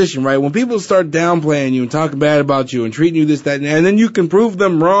that position, right? When people start downplaying you and talking bad about you and treating you this, that, and then you can prove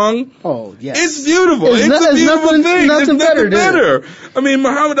them wrong. Oh, yes. It's beautiful. It's a beautiful thing. There's nothing better. I mean,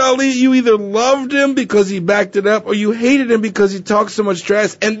 Muhammad Ali, you either loved him because he backed it up, or you hated him because he talked so much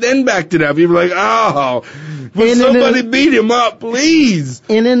trash and then backed it up. You're like, will somebody beat him up, please?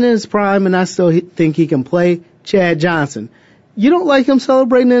 And in his prime, and I still think he can play, Chad Johnson. You don't like him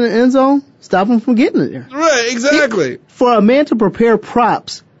celebrating in the end zone? Stop him from getting it there. Right, exactly. For a man to prepare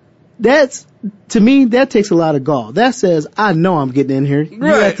props, to me, that takes a lot of gall. That says, I know I'm getting in here. You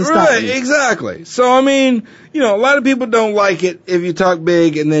have to stop me. Exactly. So, I mean, a lot of people don't like it if you talk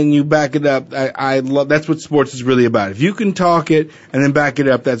big and then you back it up. I love, that's what sports is really about. If you can talk it and then back it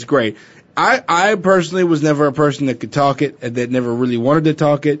up, that's great. I personally was never a person that could talk it and that never really wanted to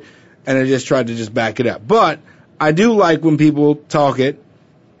talk it, and I just tried to just back it up. But I do like when people talk it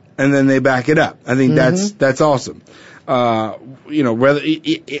and then they back it up. I think that's awesome. Whether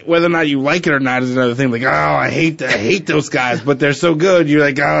or not you like it or not is another thing. Like, I hate those guys, but they're so good. You're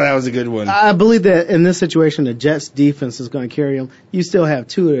like, that was a good one. I believe that in this situation, the Jets defense is going to carry them. You still have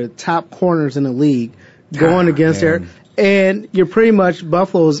two of the top corners in the league going against there, and you're pretty much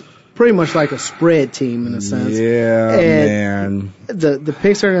Buffalo's pretty much like a spread team in a sense. Yeah, and man. The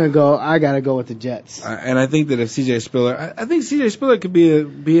picks are going to go. I got to go with the Jets. And I think that if C.J. Spiller, I think C.J. Spiller could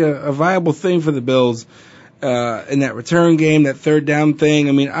be a viable thing for the Bills in that return game, that third down thing.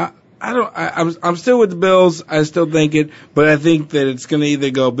 I mean, I'm still with the Bills. I still think it, but I think that it's going to either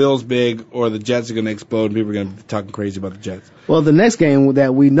go Bills big or the Jets are going to explode and people are going to be talking crazy about the Jets. Well, the next game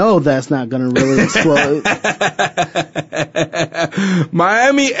that we know that's not going to really explode.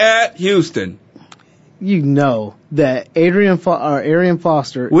 Miami at Houston. You know that Arian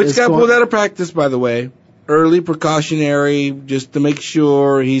Foster, which got pulled out of practice, by the way. Early precautionary, just to make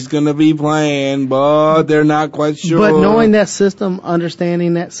sure he's going to be playing, but they're not quite sure. But knowing that system,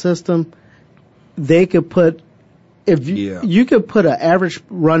 understanding that system, they could put, you could put an average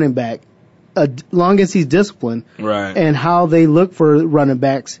running back, as long as he's disciplined, right, and how they look for running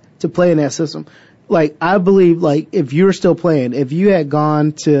backs to play in that system. Like, I believe, like, if you were still playing, if you had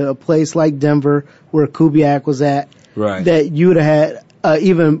gone to a place like Denver where Kubiak was at, right, that you would have had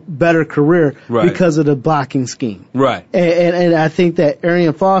even better career because of the blocking scheme. Right. And I think that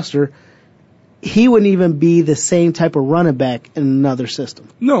Arian Foster, he wouldn't even be the same type of running back in another system.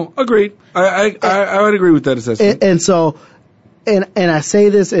 No, agreed. I would agree with that assessment. And so, and I say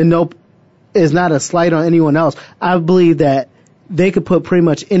this, and no, it's not a slight on anyone else. I believe that they could put pretty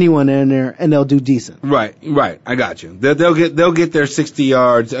much anyone in there and they'll do decent. Right. I got you. They'll get their 60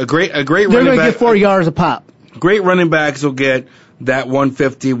 yards. A great running back. They're going to get 4 yards a pop. Great running backs will get that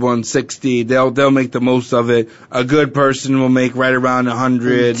 150, 160. They'll make the most of it. A good person will make right around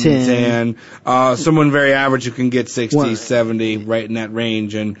 110. Someone very average who can get 60, 70, right in that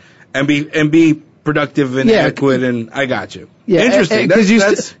range, and be productive and adequate. And I got you. Yeah, interesting.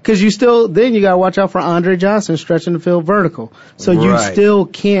 Because you still then you got to watch out for Andre Johnson stretching the field vertical. So you still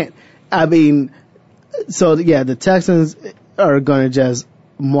can't. I mean, so yeah, the Texans are going to just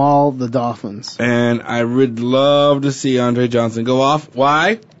maul the Dolphins. And I would love to see Andre Johnson go off.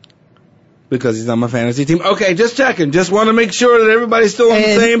 Why? Because he's on my fantasy team. Okay, just checking. Just want to make sure that everybody's still on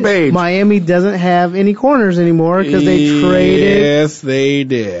the same page. Miami doesn't have any corners anymore because they traded. Yes, they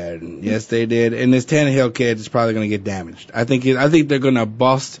did. And this Tannehill kid is probably going to get damaged. I think they're going to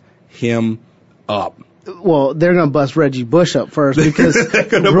bust him up. Well, they're going to bust Reggie Bush up first because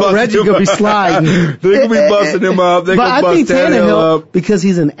Reggie's going to be sliding. They're going to be busting him up. They're going to bust Tannehill up. Because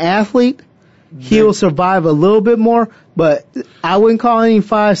he's an athlete, he'll survive a little bit more, but I wouldn't call any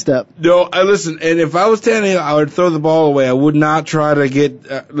 5-step. No, listen, and if I was Tannehill, I would throw the ball away. I would not try to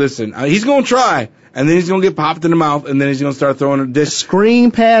get, listen, he's going to try, and then he's going to get popped in the mouth, and then he's going to start throwing a dish.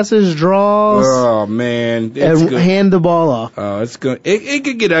 Screen passes, draws. Oh, man. And hand the ball off. Oh, it's good. It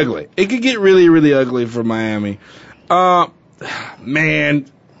could get ugly. It could get really, really ugly for Miami. Man.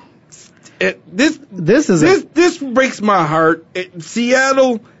 This breaks my heart.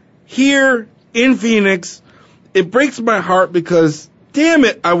 Seattle, here in Phoenix, it breaks my heart because, damn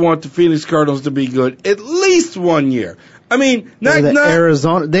it, I want the Phoenix Cardinals to be good at least 1 year. I mean, not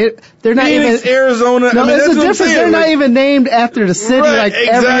Arizona. They're not Phoenix, even Arizona. No, it's a difference. They're not even named after the city like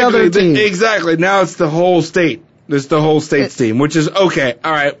every other team. Exactly. Now it's the whole state. It's the whole state's team, which is okay.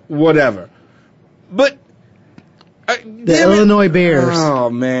 All right, whatever. But the Illinois Bears. Oh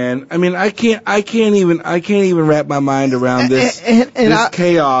man. I mean, I can't even wrap my mind around this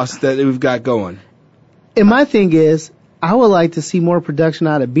chaos that we've got going. And my thing is, I would like to see more production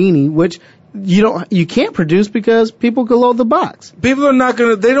out of Beanie, which you can't produce because people can load the box. People are not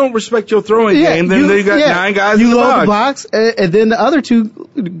gonna. They don't respect your throwing game. Then they got 9 guys in the box. You load the box, and then the other 2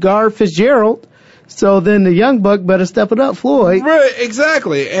 guard Fitzgerald. So then the young buck better step it up, Floyd. Right,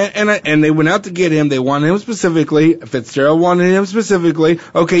 exactly. And they went out to get him. They wanted him specifically. Fitzgerald wanted him specifically.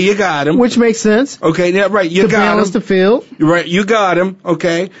 Okay, you got him. Which makes sense. Okay, yeah, right. You got him. To balance the field. Right, you got him.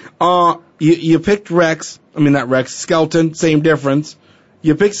 Okay. You picked Rex. I mean, not Rex. Skelton. Same difference.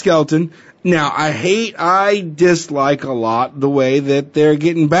 You picked Skelton. Now, I dislike a lot the way that they're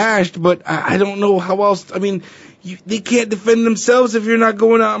getting bashed, but I don't know how else. I mean, they can't defend themselves if you're not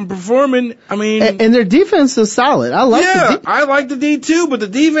going out and performing. I mean, and their defense is solid. I like the D too, but the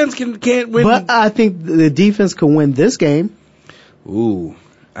defense can't win. But I think the defense can win this game. Ooh,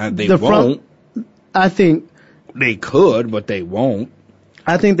 they won't. I think they could, but they won't.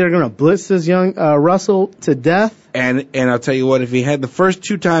 I think they're going to blitz this young Russell to death. And I'll tell you what, if he had the first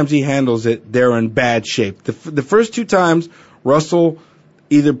 2 times he handles it, they're in bad shape. The first 2 times, Russell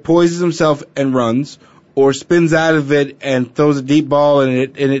either poises himself and runs, or spins out of it and throws a deep ball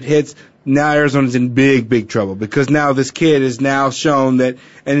and it hits. now Arizona's in big trouble because now this kid is now shown that,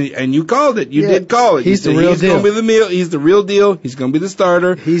 and you called it. You did call it. He's the real deal. He's going to be he's the real deal. He's going to be the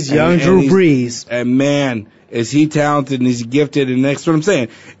starter. He's young Drew Brees. And man, is he talented and he's gifted. And that's what I'm saying.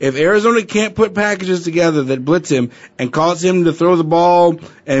 If Arizona can't put packages together that blitz him and cause him to throw the ball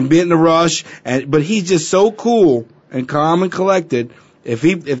and be in the rush, but he's just so cool and calm and collected.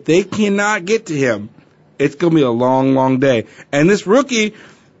 If they cannot get to him, it's going to be a long day. And this rookie,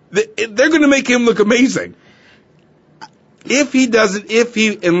 they're going to make him look amazing. Unless he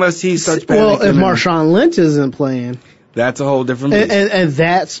starts panicking. Well, if Marshawn Lynch isn't playing, that's a whole different beast. And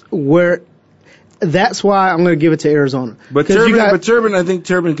that's why I'm going to give it to Arizona. But Turbin, I think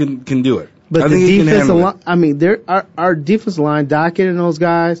Turbin can do it. But the defensive line, I mean, our defensive line, Dockett and those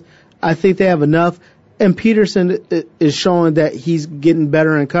guys, I think they have enough. And Peterson is showing that he's getting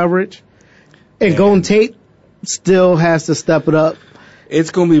better in coverage. And Golden Tate still has to step it up.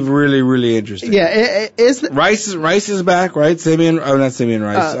 It's going to be really, really interesting. Yeah, Rice is back, right? Not Simeon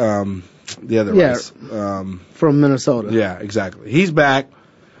Rice. The other Rice. From Minnesota. Yeah, exactly. He's back.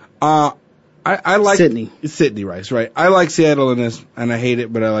 I like Sidney Rice, right? I like Seattle in this, and I hate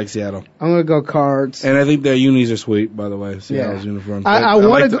it, but I like Seattle. I'm going to go Cards. And I think their unis are sweet, by the way, Seattle's uniforms. I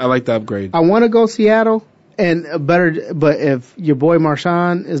like the upgrade. I want to go Seattle, but if your boy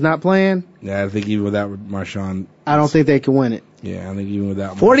Marshawn is not playing... Yeah, I think even without Marshawn... I don't think they can win it. Yeah, I think even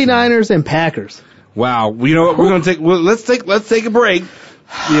without 49ers and Packers. Wow. You know what? We're going to take... Well, let's take a break.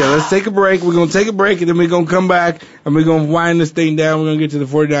 Yeah, let's take a break. We're going to take a break, and then we're going to come back, and we're going to wind this thing down. We're going to get to the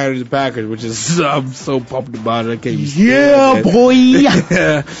 49ers and Packers, which is, I'm so pumped about it. I can't even Yeah, boy.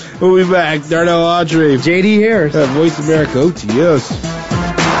 Yeah. We'll be back. Darnell Autry. J.D. Harris. Voice America OTS.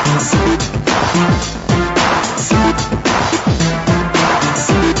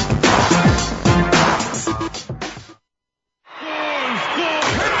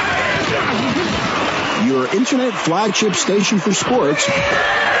 Internet flagship station for sports.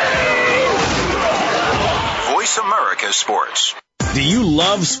 Voice America Sports. Do you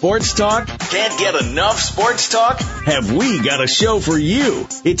love sports talk? Can't get enough sports talk? Have we got a show for you?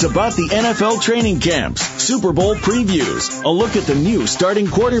 It's about the NFL training camps, Super Bowl previews, a look at the new starting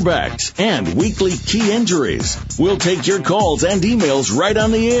quarterbacks, and weekly key injuries. We'll take your calls and emails right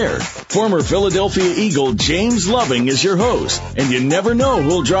on the air. Former Philadelphia Eagle James Loving is your host, and you never know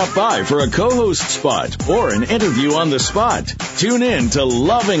who'll drop by for a co-host spot or an interview on the spot. Tune in to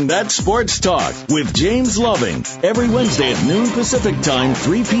Loving That Sports Talk with James Loving every Wednesday at noon Pacific Time,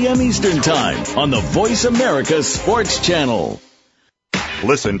 3 p.m. Eastern Time on the Voice America Sports Channel.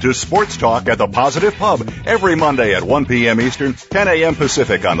 Listen to Sports Talk at the Positive Pub every Monday at 1 p.m. Eastern, 10 a.m.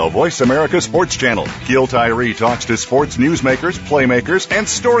 Pacific on the Voice America Sports Channel. Gil Tyree talks to sports newsmakers, playmakers, and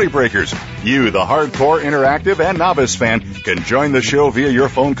story breakers. You, the hardcore, interactive, and novice fan, can join the show via your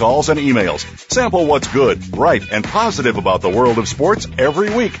phone calls and emails. Sample what's good, right, and positive about the world of sports every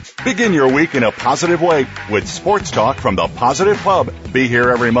week. Begin your week in a positive way with Sports Talk from the Positive Pub. Be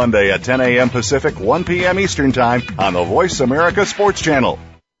here every Monday at 10 a.m. Pacific, 1 p.m. Eastern Time on the Voice America Sports Channel.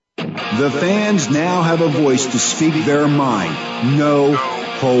 The fans now have a voice to speak their mind. No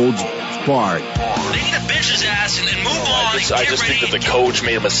holds barred. They need to bench his ass and move on. I just think that the coach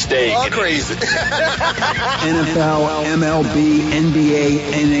made a mistake. All crazy. NFL, MLB, NBA,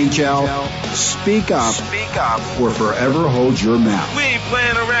 NHL. Speak up or forever hold your mouth. We ain't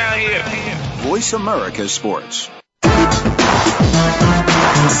playing around here. Voice America Sports.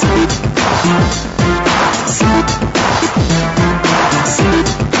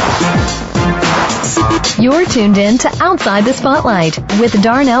 You're tuned in to Outside the Spotlight with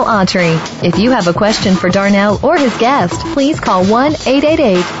Darnell Autry. If you have a question for Darnell or his guest, please call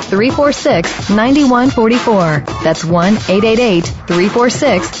 1-888-346-9144. That's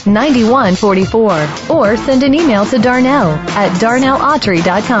 1-888-346-9144. Or send an email to Darnell at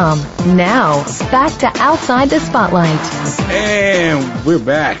darnellautry.com. Now, back to Outside the Spotlight. And we're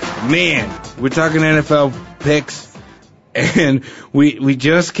back. Man, we're talking NFL picks. And we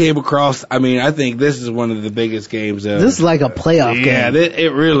just came across, I mean, I think this is one of the biggest games of... This is like a playoff game. Yeah,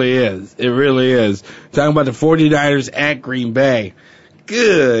 it really is. It really is. Talking about the 49ers at Green Bay.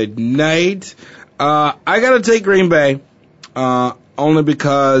 Good night. I got to take Green Bay, only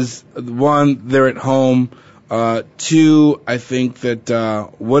because, one, they're at home. Two, I think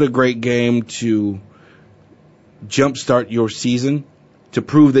that what a great game to jumpstart your season, to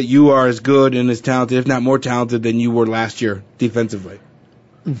prove that you are as good and as talented, if not more talented, than you were last year defensively.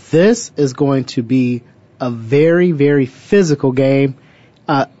 This is going to be a very, very physical game.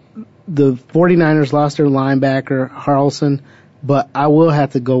 The 49ers lost their linebacker, Harrelson, but I will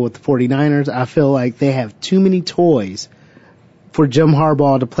have to go with the 49ers. I feel like they have too many toys for Jim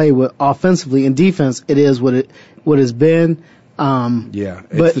Harbaugh to play with offensively. In defense, it is what has been.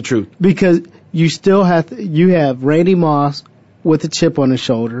 It's the truth. Because you still you have Randy Moss with a chip on his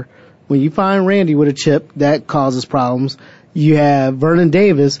shoulder. When you find Randy with a chip, that causes problems. You have Vernon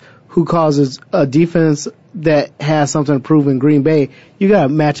Davis, who causes a defense that has something to prove in Green Bay. You got to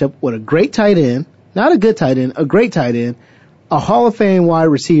match up with a great tight end, not a good tight end, a great tight end, a Hall of Fame wide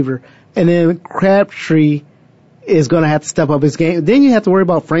receiver, and then Crabtree is going to have to step up his game. Then you have to worry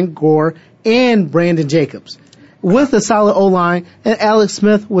about Frank Gore and Brandon Jacobs with a solid O-line and Alex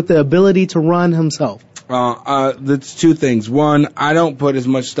Smith with the ability to run himself. That's two things. One, I don't put as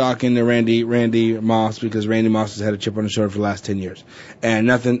much stock into Randy Moss because Randy Moss has had a chip on his shoulder for the last 10 years. And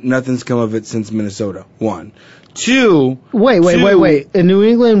nothing's come of it since Minnesota. One. Two. Wait. In New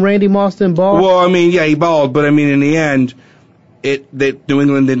England, Randy Moss didn't ball? Well, I mean, yeah, he balled, but I mean, in the end, New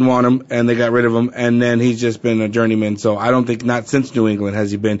England didn't want him, and they got rid of him, and then he's just been a journeyman. So I don't think, not since New England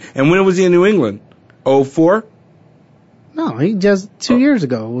has he been. And when was he in New England? 2004? No, he just 2 years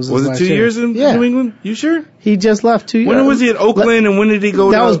ago. Was it 2 years in New England? You sure? He just left 2 years. When was he at Oakland, and when did he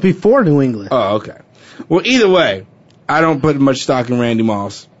go? That was before New England. Oh, okay. Well, either way, I don't put much stock in Randy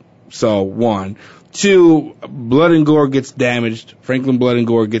Moss. So, one. Two, Blood and Gore gets damaged. Franklin Blood and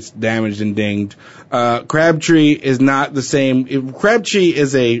Gore gets damaged and dinged. Crabtree is not the same. Crabtree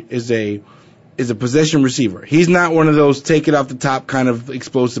is a possession receiver. He's not one of those take it off the top kind of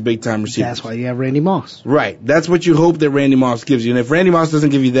explosive big time receivers. That's why you have Randy Moss. Right. That's what you hope that Randy Moss gives you. And if Randy Moss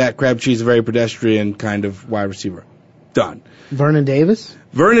doesn't give you that, Crabtree's a very pedestrian kind of wide receiver. Done. Vernon Davis?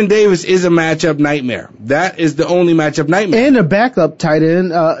 Vernon Davis is a matchup nightmare. That is the only matchup nightmare. And a backup tight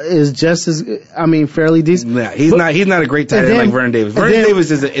end is just as, fairly decent. Yeah, he's not a great tight end like Vernon Davis. Vernon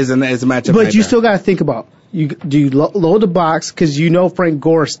Davis is a matchup nightmare. But you still got to think about, do you load the box because you know Frank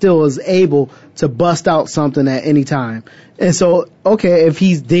Gore still is able to bust out something at any time. And so, okay, if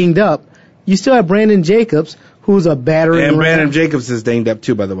he's dinged up, you still have Brandon Jacobs, who's a battering And Brandon Jacobs is dinged up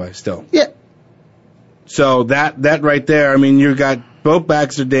too, by the way, still. Yeah. So that right there, I mean, you got both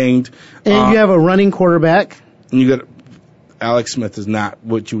backs are dinged. And you have a running quarterback. And you got Alex Smith is not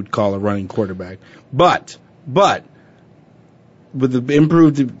what you would call a running quarterback. But with the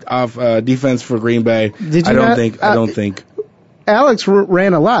improved defense for Green Bay, I don't think Alex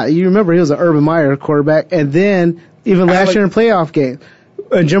ran a lot. You remember he was an Urban Meyer quarterback, and then even last year in playoff game,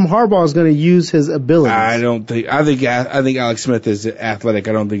 and Jim Harbaugh is going to use his abilities. I think Alex Smith is athletic.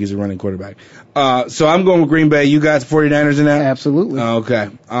 I don't think he's a running quarterback. So I'm going with Green Bay. You got the 49ers in that? Absolutely. Okay.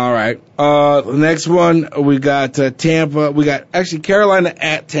 All right. The next one we got Tampa. We got actually Carolina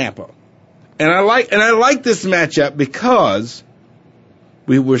at Tampa, and I like this matchup because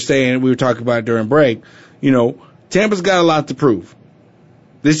we were talking about it during break. You know, Tampa's got a lot to prove.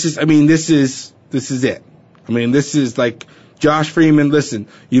 This is it. I mean, this is like Josh Freeman. Listen,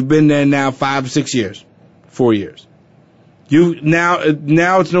 you've been there now 4 years. Now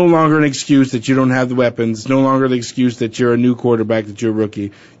it's no longer an excuse that you don't have the weapons. It's no longer the excuse that you're a new quarterback, that you're a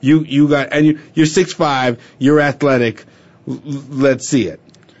rookie. You're 6'5", you're athletic. Let's see it.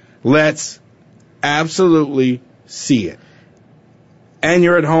 Let's absolutely see it. And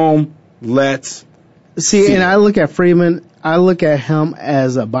you're at home. Let's see and it. I look at Freeman. I look at him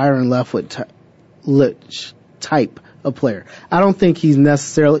as a Byron Leftwich type of player. I don't think he's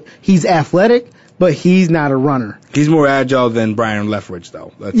athletic, but he's not a runner. He's more agile than Byron Leftwich,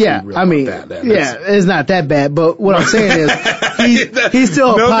 though. It's not that bad. But what I'm saying is, he's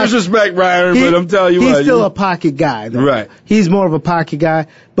still no disrespect, Byron, but I'm telling you he's still a pocket guy, though. Right? He's more of a pocket guy.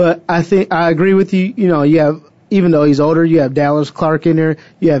 But I think I agree with you. You know, you have. Even though he's older, you have Dallas Clark in there.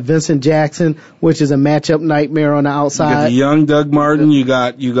 You have Vincent Jackson, which is a matchup nightmare on the outside. You got the young Doug Martin. You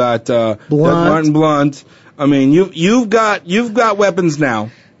got Doug Martin Blunt. I mean, you've got weapons now.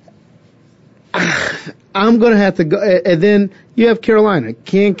 I'm gonna have to go, and then you have Carolina.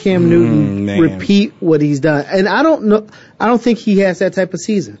 Can Cam Newton repeat what he's done? And I don't know. I don't think he has that type of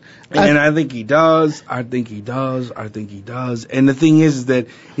season. I think he does. I think he does. And the thing is that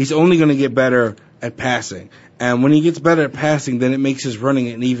he's only going to get better at passing. And when he gets better at passing, then it makes his running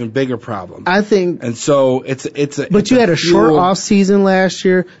an even bigger problem. I think. And so it's But you had a short off season last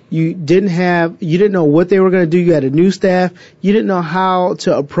year. You didn't know what they were going to do. You had a new staff. You didn't know how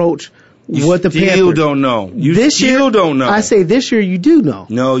to approach what the Panthers. You don't know. Don't know. I say this year you do know.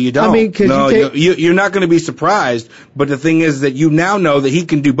 No, you don't. I mean, you're not going to be surprised. But the thing is that you now know that he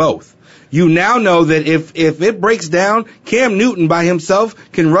can do both. You now know that if it breaks down, Cam Newton by himself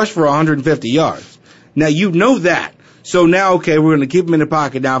can rush for 150 yards. Now, you know that. So now, okay, we're going to keep him in the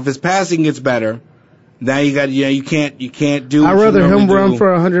pocket. Now, if his passing gets better, Now you can't do. I'd rather him run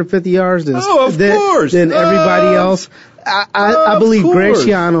for 150 yards than everybody else. I believe Greg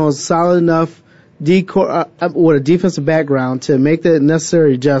Schiano is solid enough with a defensive background to make the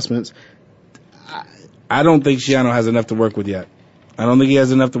necessary adjustments. I don't think Schiano has enough to work with yet. I don't think he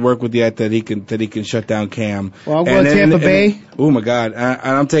has enough to work with yet that he can shut down Cam. Well, I'm going Tampa Bay. Oh my God,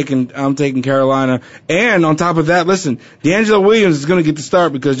 I'm taking Carolina. And on top of that, listen, D'Angelo Williams is going to get the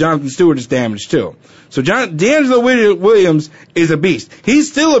start because Jonathan Stewart is damaged too. So D'Angelo Williams is a beast.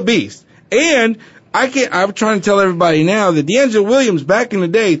 He's still a beast. And I'm trying to tell everybody now that D'Angelo Williams back in the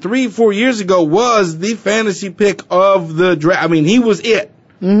day, 3-4 years ago, was the fantasy pick of the draft. I mean, he was it.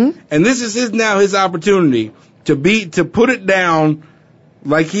 Mm-hmm. And this is his opportunity to put it down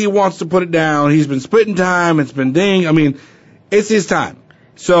like he wants to put it down. He's been splitting time. It's been I mean, it's his time.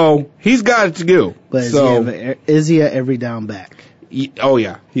 So he's got it to do. But is he an every down back? Oh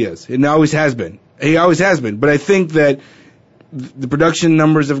yeah, he is. And always has been. He always has been. But I think that the production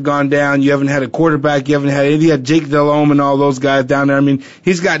numbers have gone down. You haven't had a quarterback. You had Jake Delhomme and all those guys down there. I mean,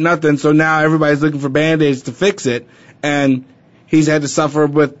 he's got nothing. So now everybody's looking for Band-Aids to fix it. And he's had to suffer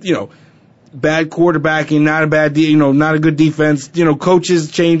with, bad quarterbacking, not a good defense,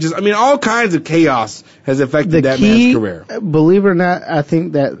 coaches changes. I mean, all kinds of chaos has affected that man's career. Believe it or not, I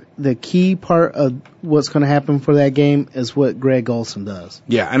think that the key part of what's going to happen for that game is what Greg Olsen does.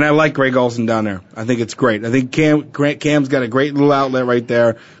 Yeah, and I like Greg Olsen down there. I think it's great. I think Cam's got a great little outlet right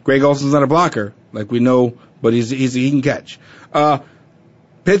there. Greg Olsen's not a blocker, like we know, but he can catch.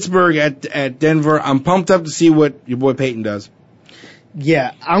 Pittsburgh at Denver. I'm pumped up to see what your boy Peyton does.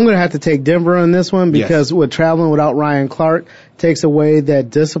 Yeah, I'm going to have to take Denver on this one because with traveling without Ryan Clark takes away that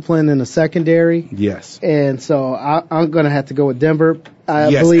discipline in the secondary. Yes. And so I'm going to have to go with Denver.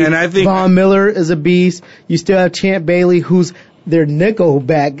 I believe and I think Von Miller is a beast. You still have Champ Bailey, who's their nickel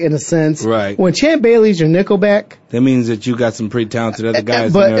back in a sense. Right. When Champ Bailey's your nickel back. That means that you got some pretty talented other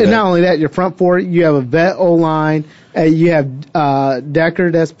guys. But not only that, your front four, you have a vet O-line. You have Decker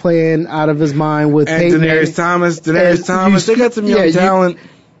that's playing out of his mind with Peyton. Denarius Thomas. They got some young talent.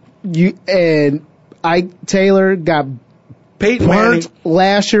 And Ike Taylor got Peyton Manning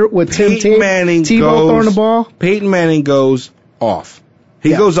last year with Tebow throwing the ball. Peyton Manning goes off. He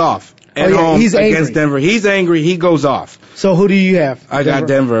goes off at home against Denver. He's angry. He goes off. So who do you have? I got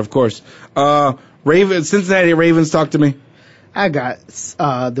Denver, of course. Cincinnati Ravens, talk to me. I got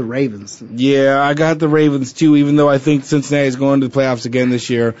the Ravens. Yeah, I got the Ravens too, even though I think Cincinnati's going to the playoffs again this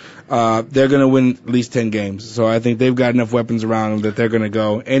year. They're going to win at least 10 games. So I think they've got enough weapons around them that they're going to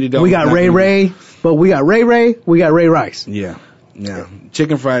go. Andy Dalton. We got Ray, we got Ray Rice. Yeah.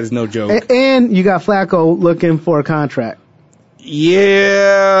 Chicken fried is no joke. And you got Flacco looking for a contract.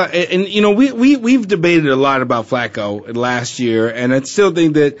 Yeah, and we've debated a lot about Flacco last year, and I still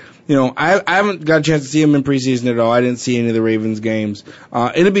think that I haven't got a chance to see him in preseason at all. I didn't see any of the Ravens games.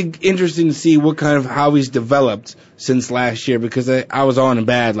 It'll be interesting to see how he's developed since last year because I was on him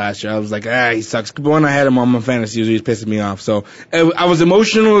bad last year. I was like, he sucks. When I had him on my fantasy, he was pissing me off. So I was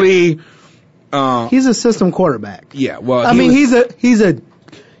emotionally. He's a system quarterback. Yeah, well,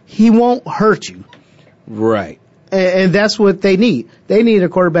 he won't hurt you. Right. And that's what they need. They need a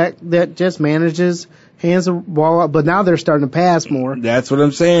quarterback that just manages, hands the ball up, but now they're starting to pass more. That's what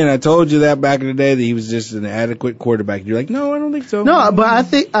I'm saying. I told you that back in the day that he was just an adequate quarterback. You're like, no, I don't think so. No, but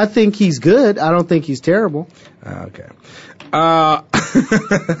I think he's good. I don't think he's terrible. Okay. Boo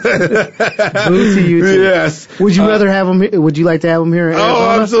to you too. Yes. Would you rather have him? Would you like to have him here in Arizona?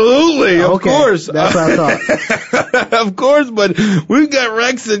 Oh, absolutely. Of course. That's what I thought. Of course, but we've got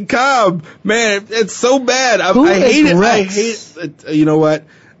Rex and Cobb. Man, it's so bad. I hate it. Rex? I hate it. You know what?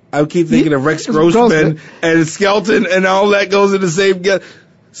 I keep thinking of Rex Grossman and Skelton, and all that goes in the same.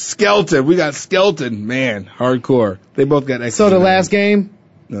 Skelton. We got Skelton. Man, hardcore. They both got X's. So the last game?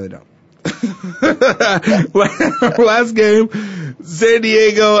 No, they don't. Last game, San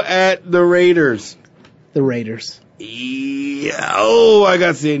Diego at the Raiders. The Raiders. Yeah. Oh, I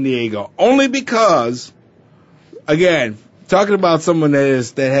got San Diego. Only because, again, talking about someone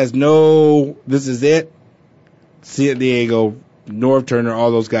that has no, this is it. San Diego, Norv Turner,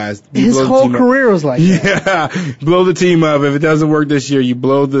 all those guys. His whole career was like that. Yeah. Blow the team up. If it doesn't work this year, you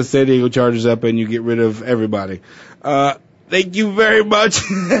blow the San Diego Chargers up and you get rid of everybody. Thank you very much,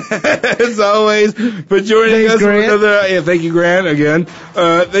 as always, for joining us for another. Yeah, thank you, Grant, again.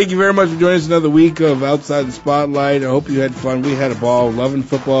 Thank you very much for joining us another week of Outside the Spotlight. I hope you had fun. We had a ball, loving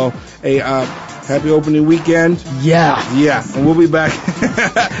football. Hey, happy opening weekend. Yeah. And we'll be back.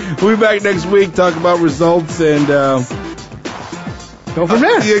 We'll be back next week. Talk about results and Go from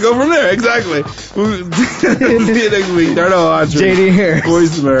there. Yeah, go from there. Exactly. We'll see you next week. Darnell Autry. JD Harris.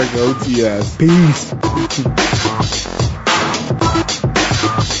 Voice America OTS. Peace.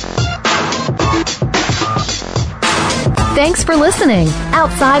 Thanks for listening.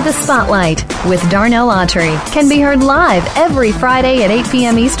 Outside the Spotlight with Darnell Autry can be heard live every Friday at 8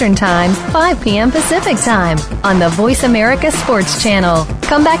 p.m. Eastern Time, 5 p.m. Pacific Time on the Voice America Sports Channel.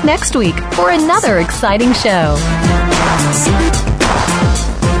 Come back next week for another exciting show.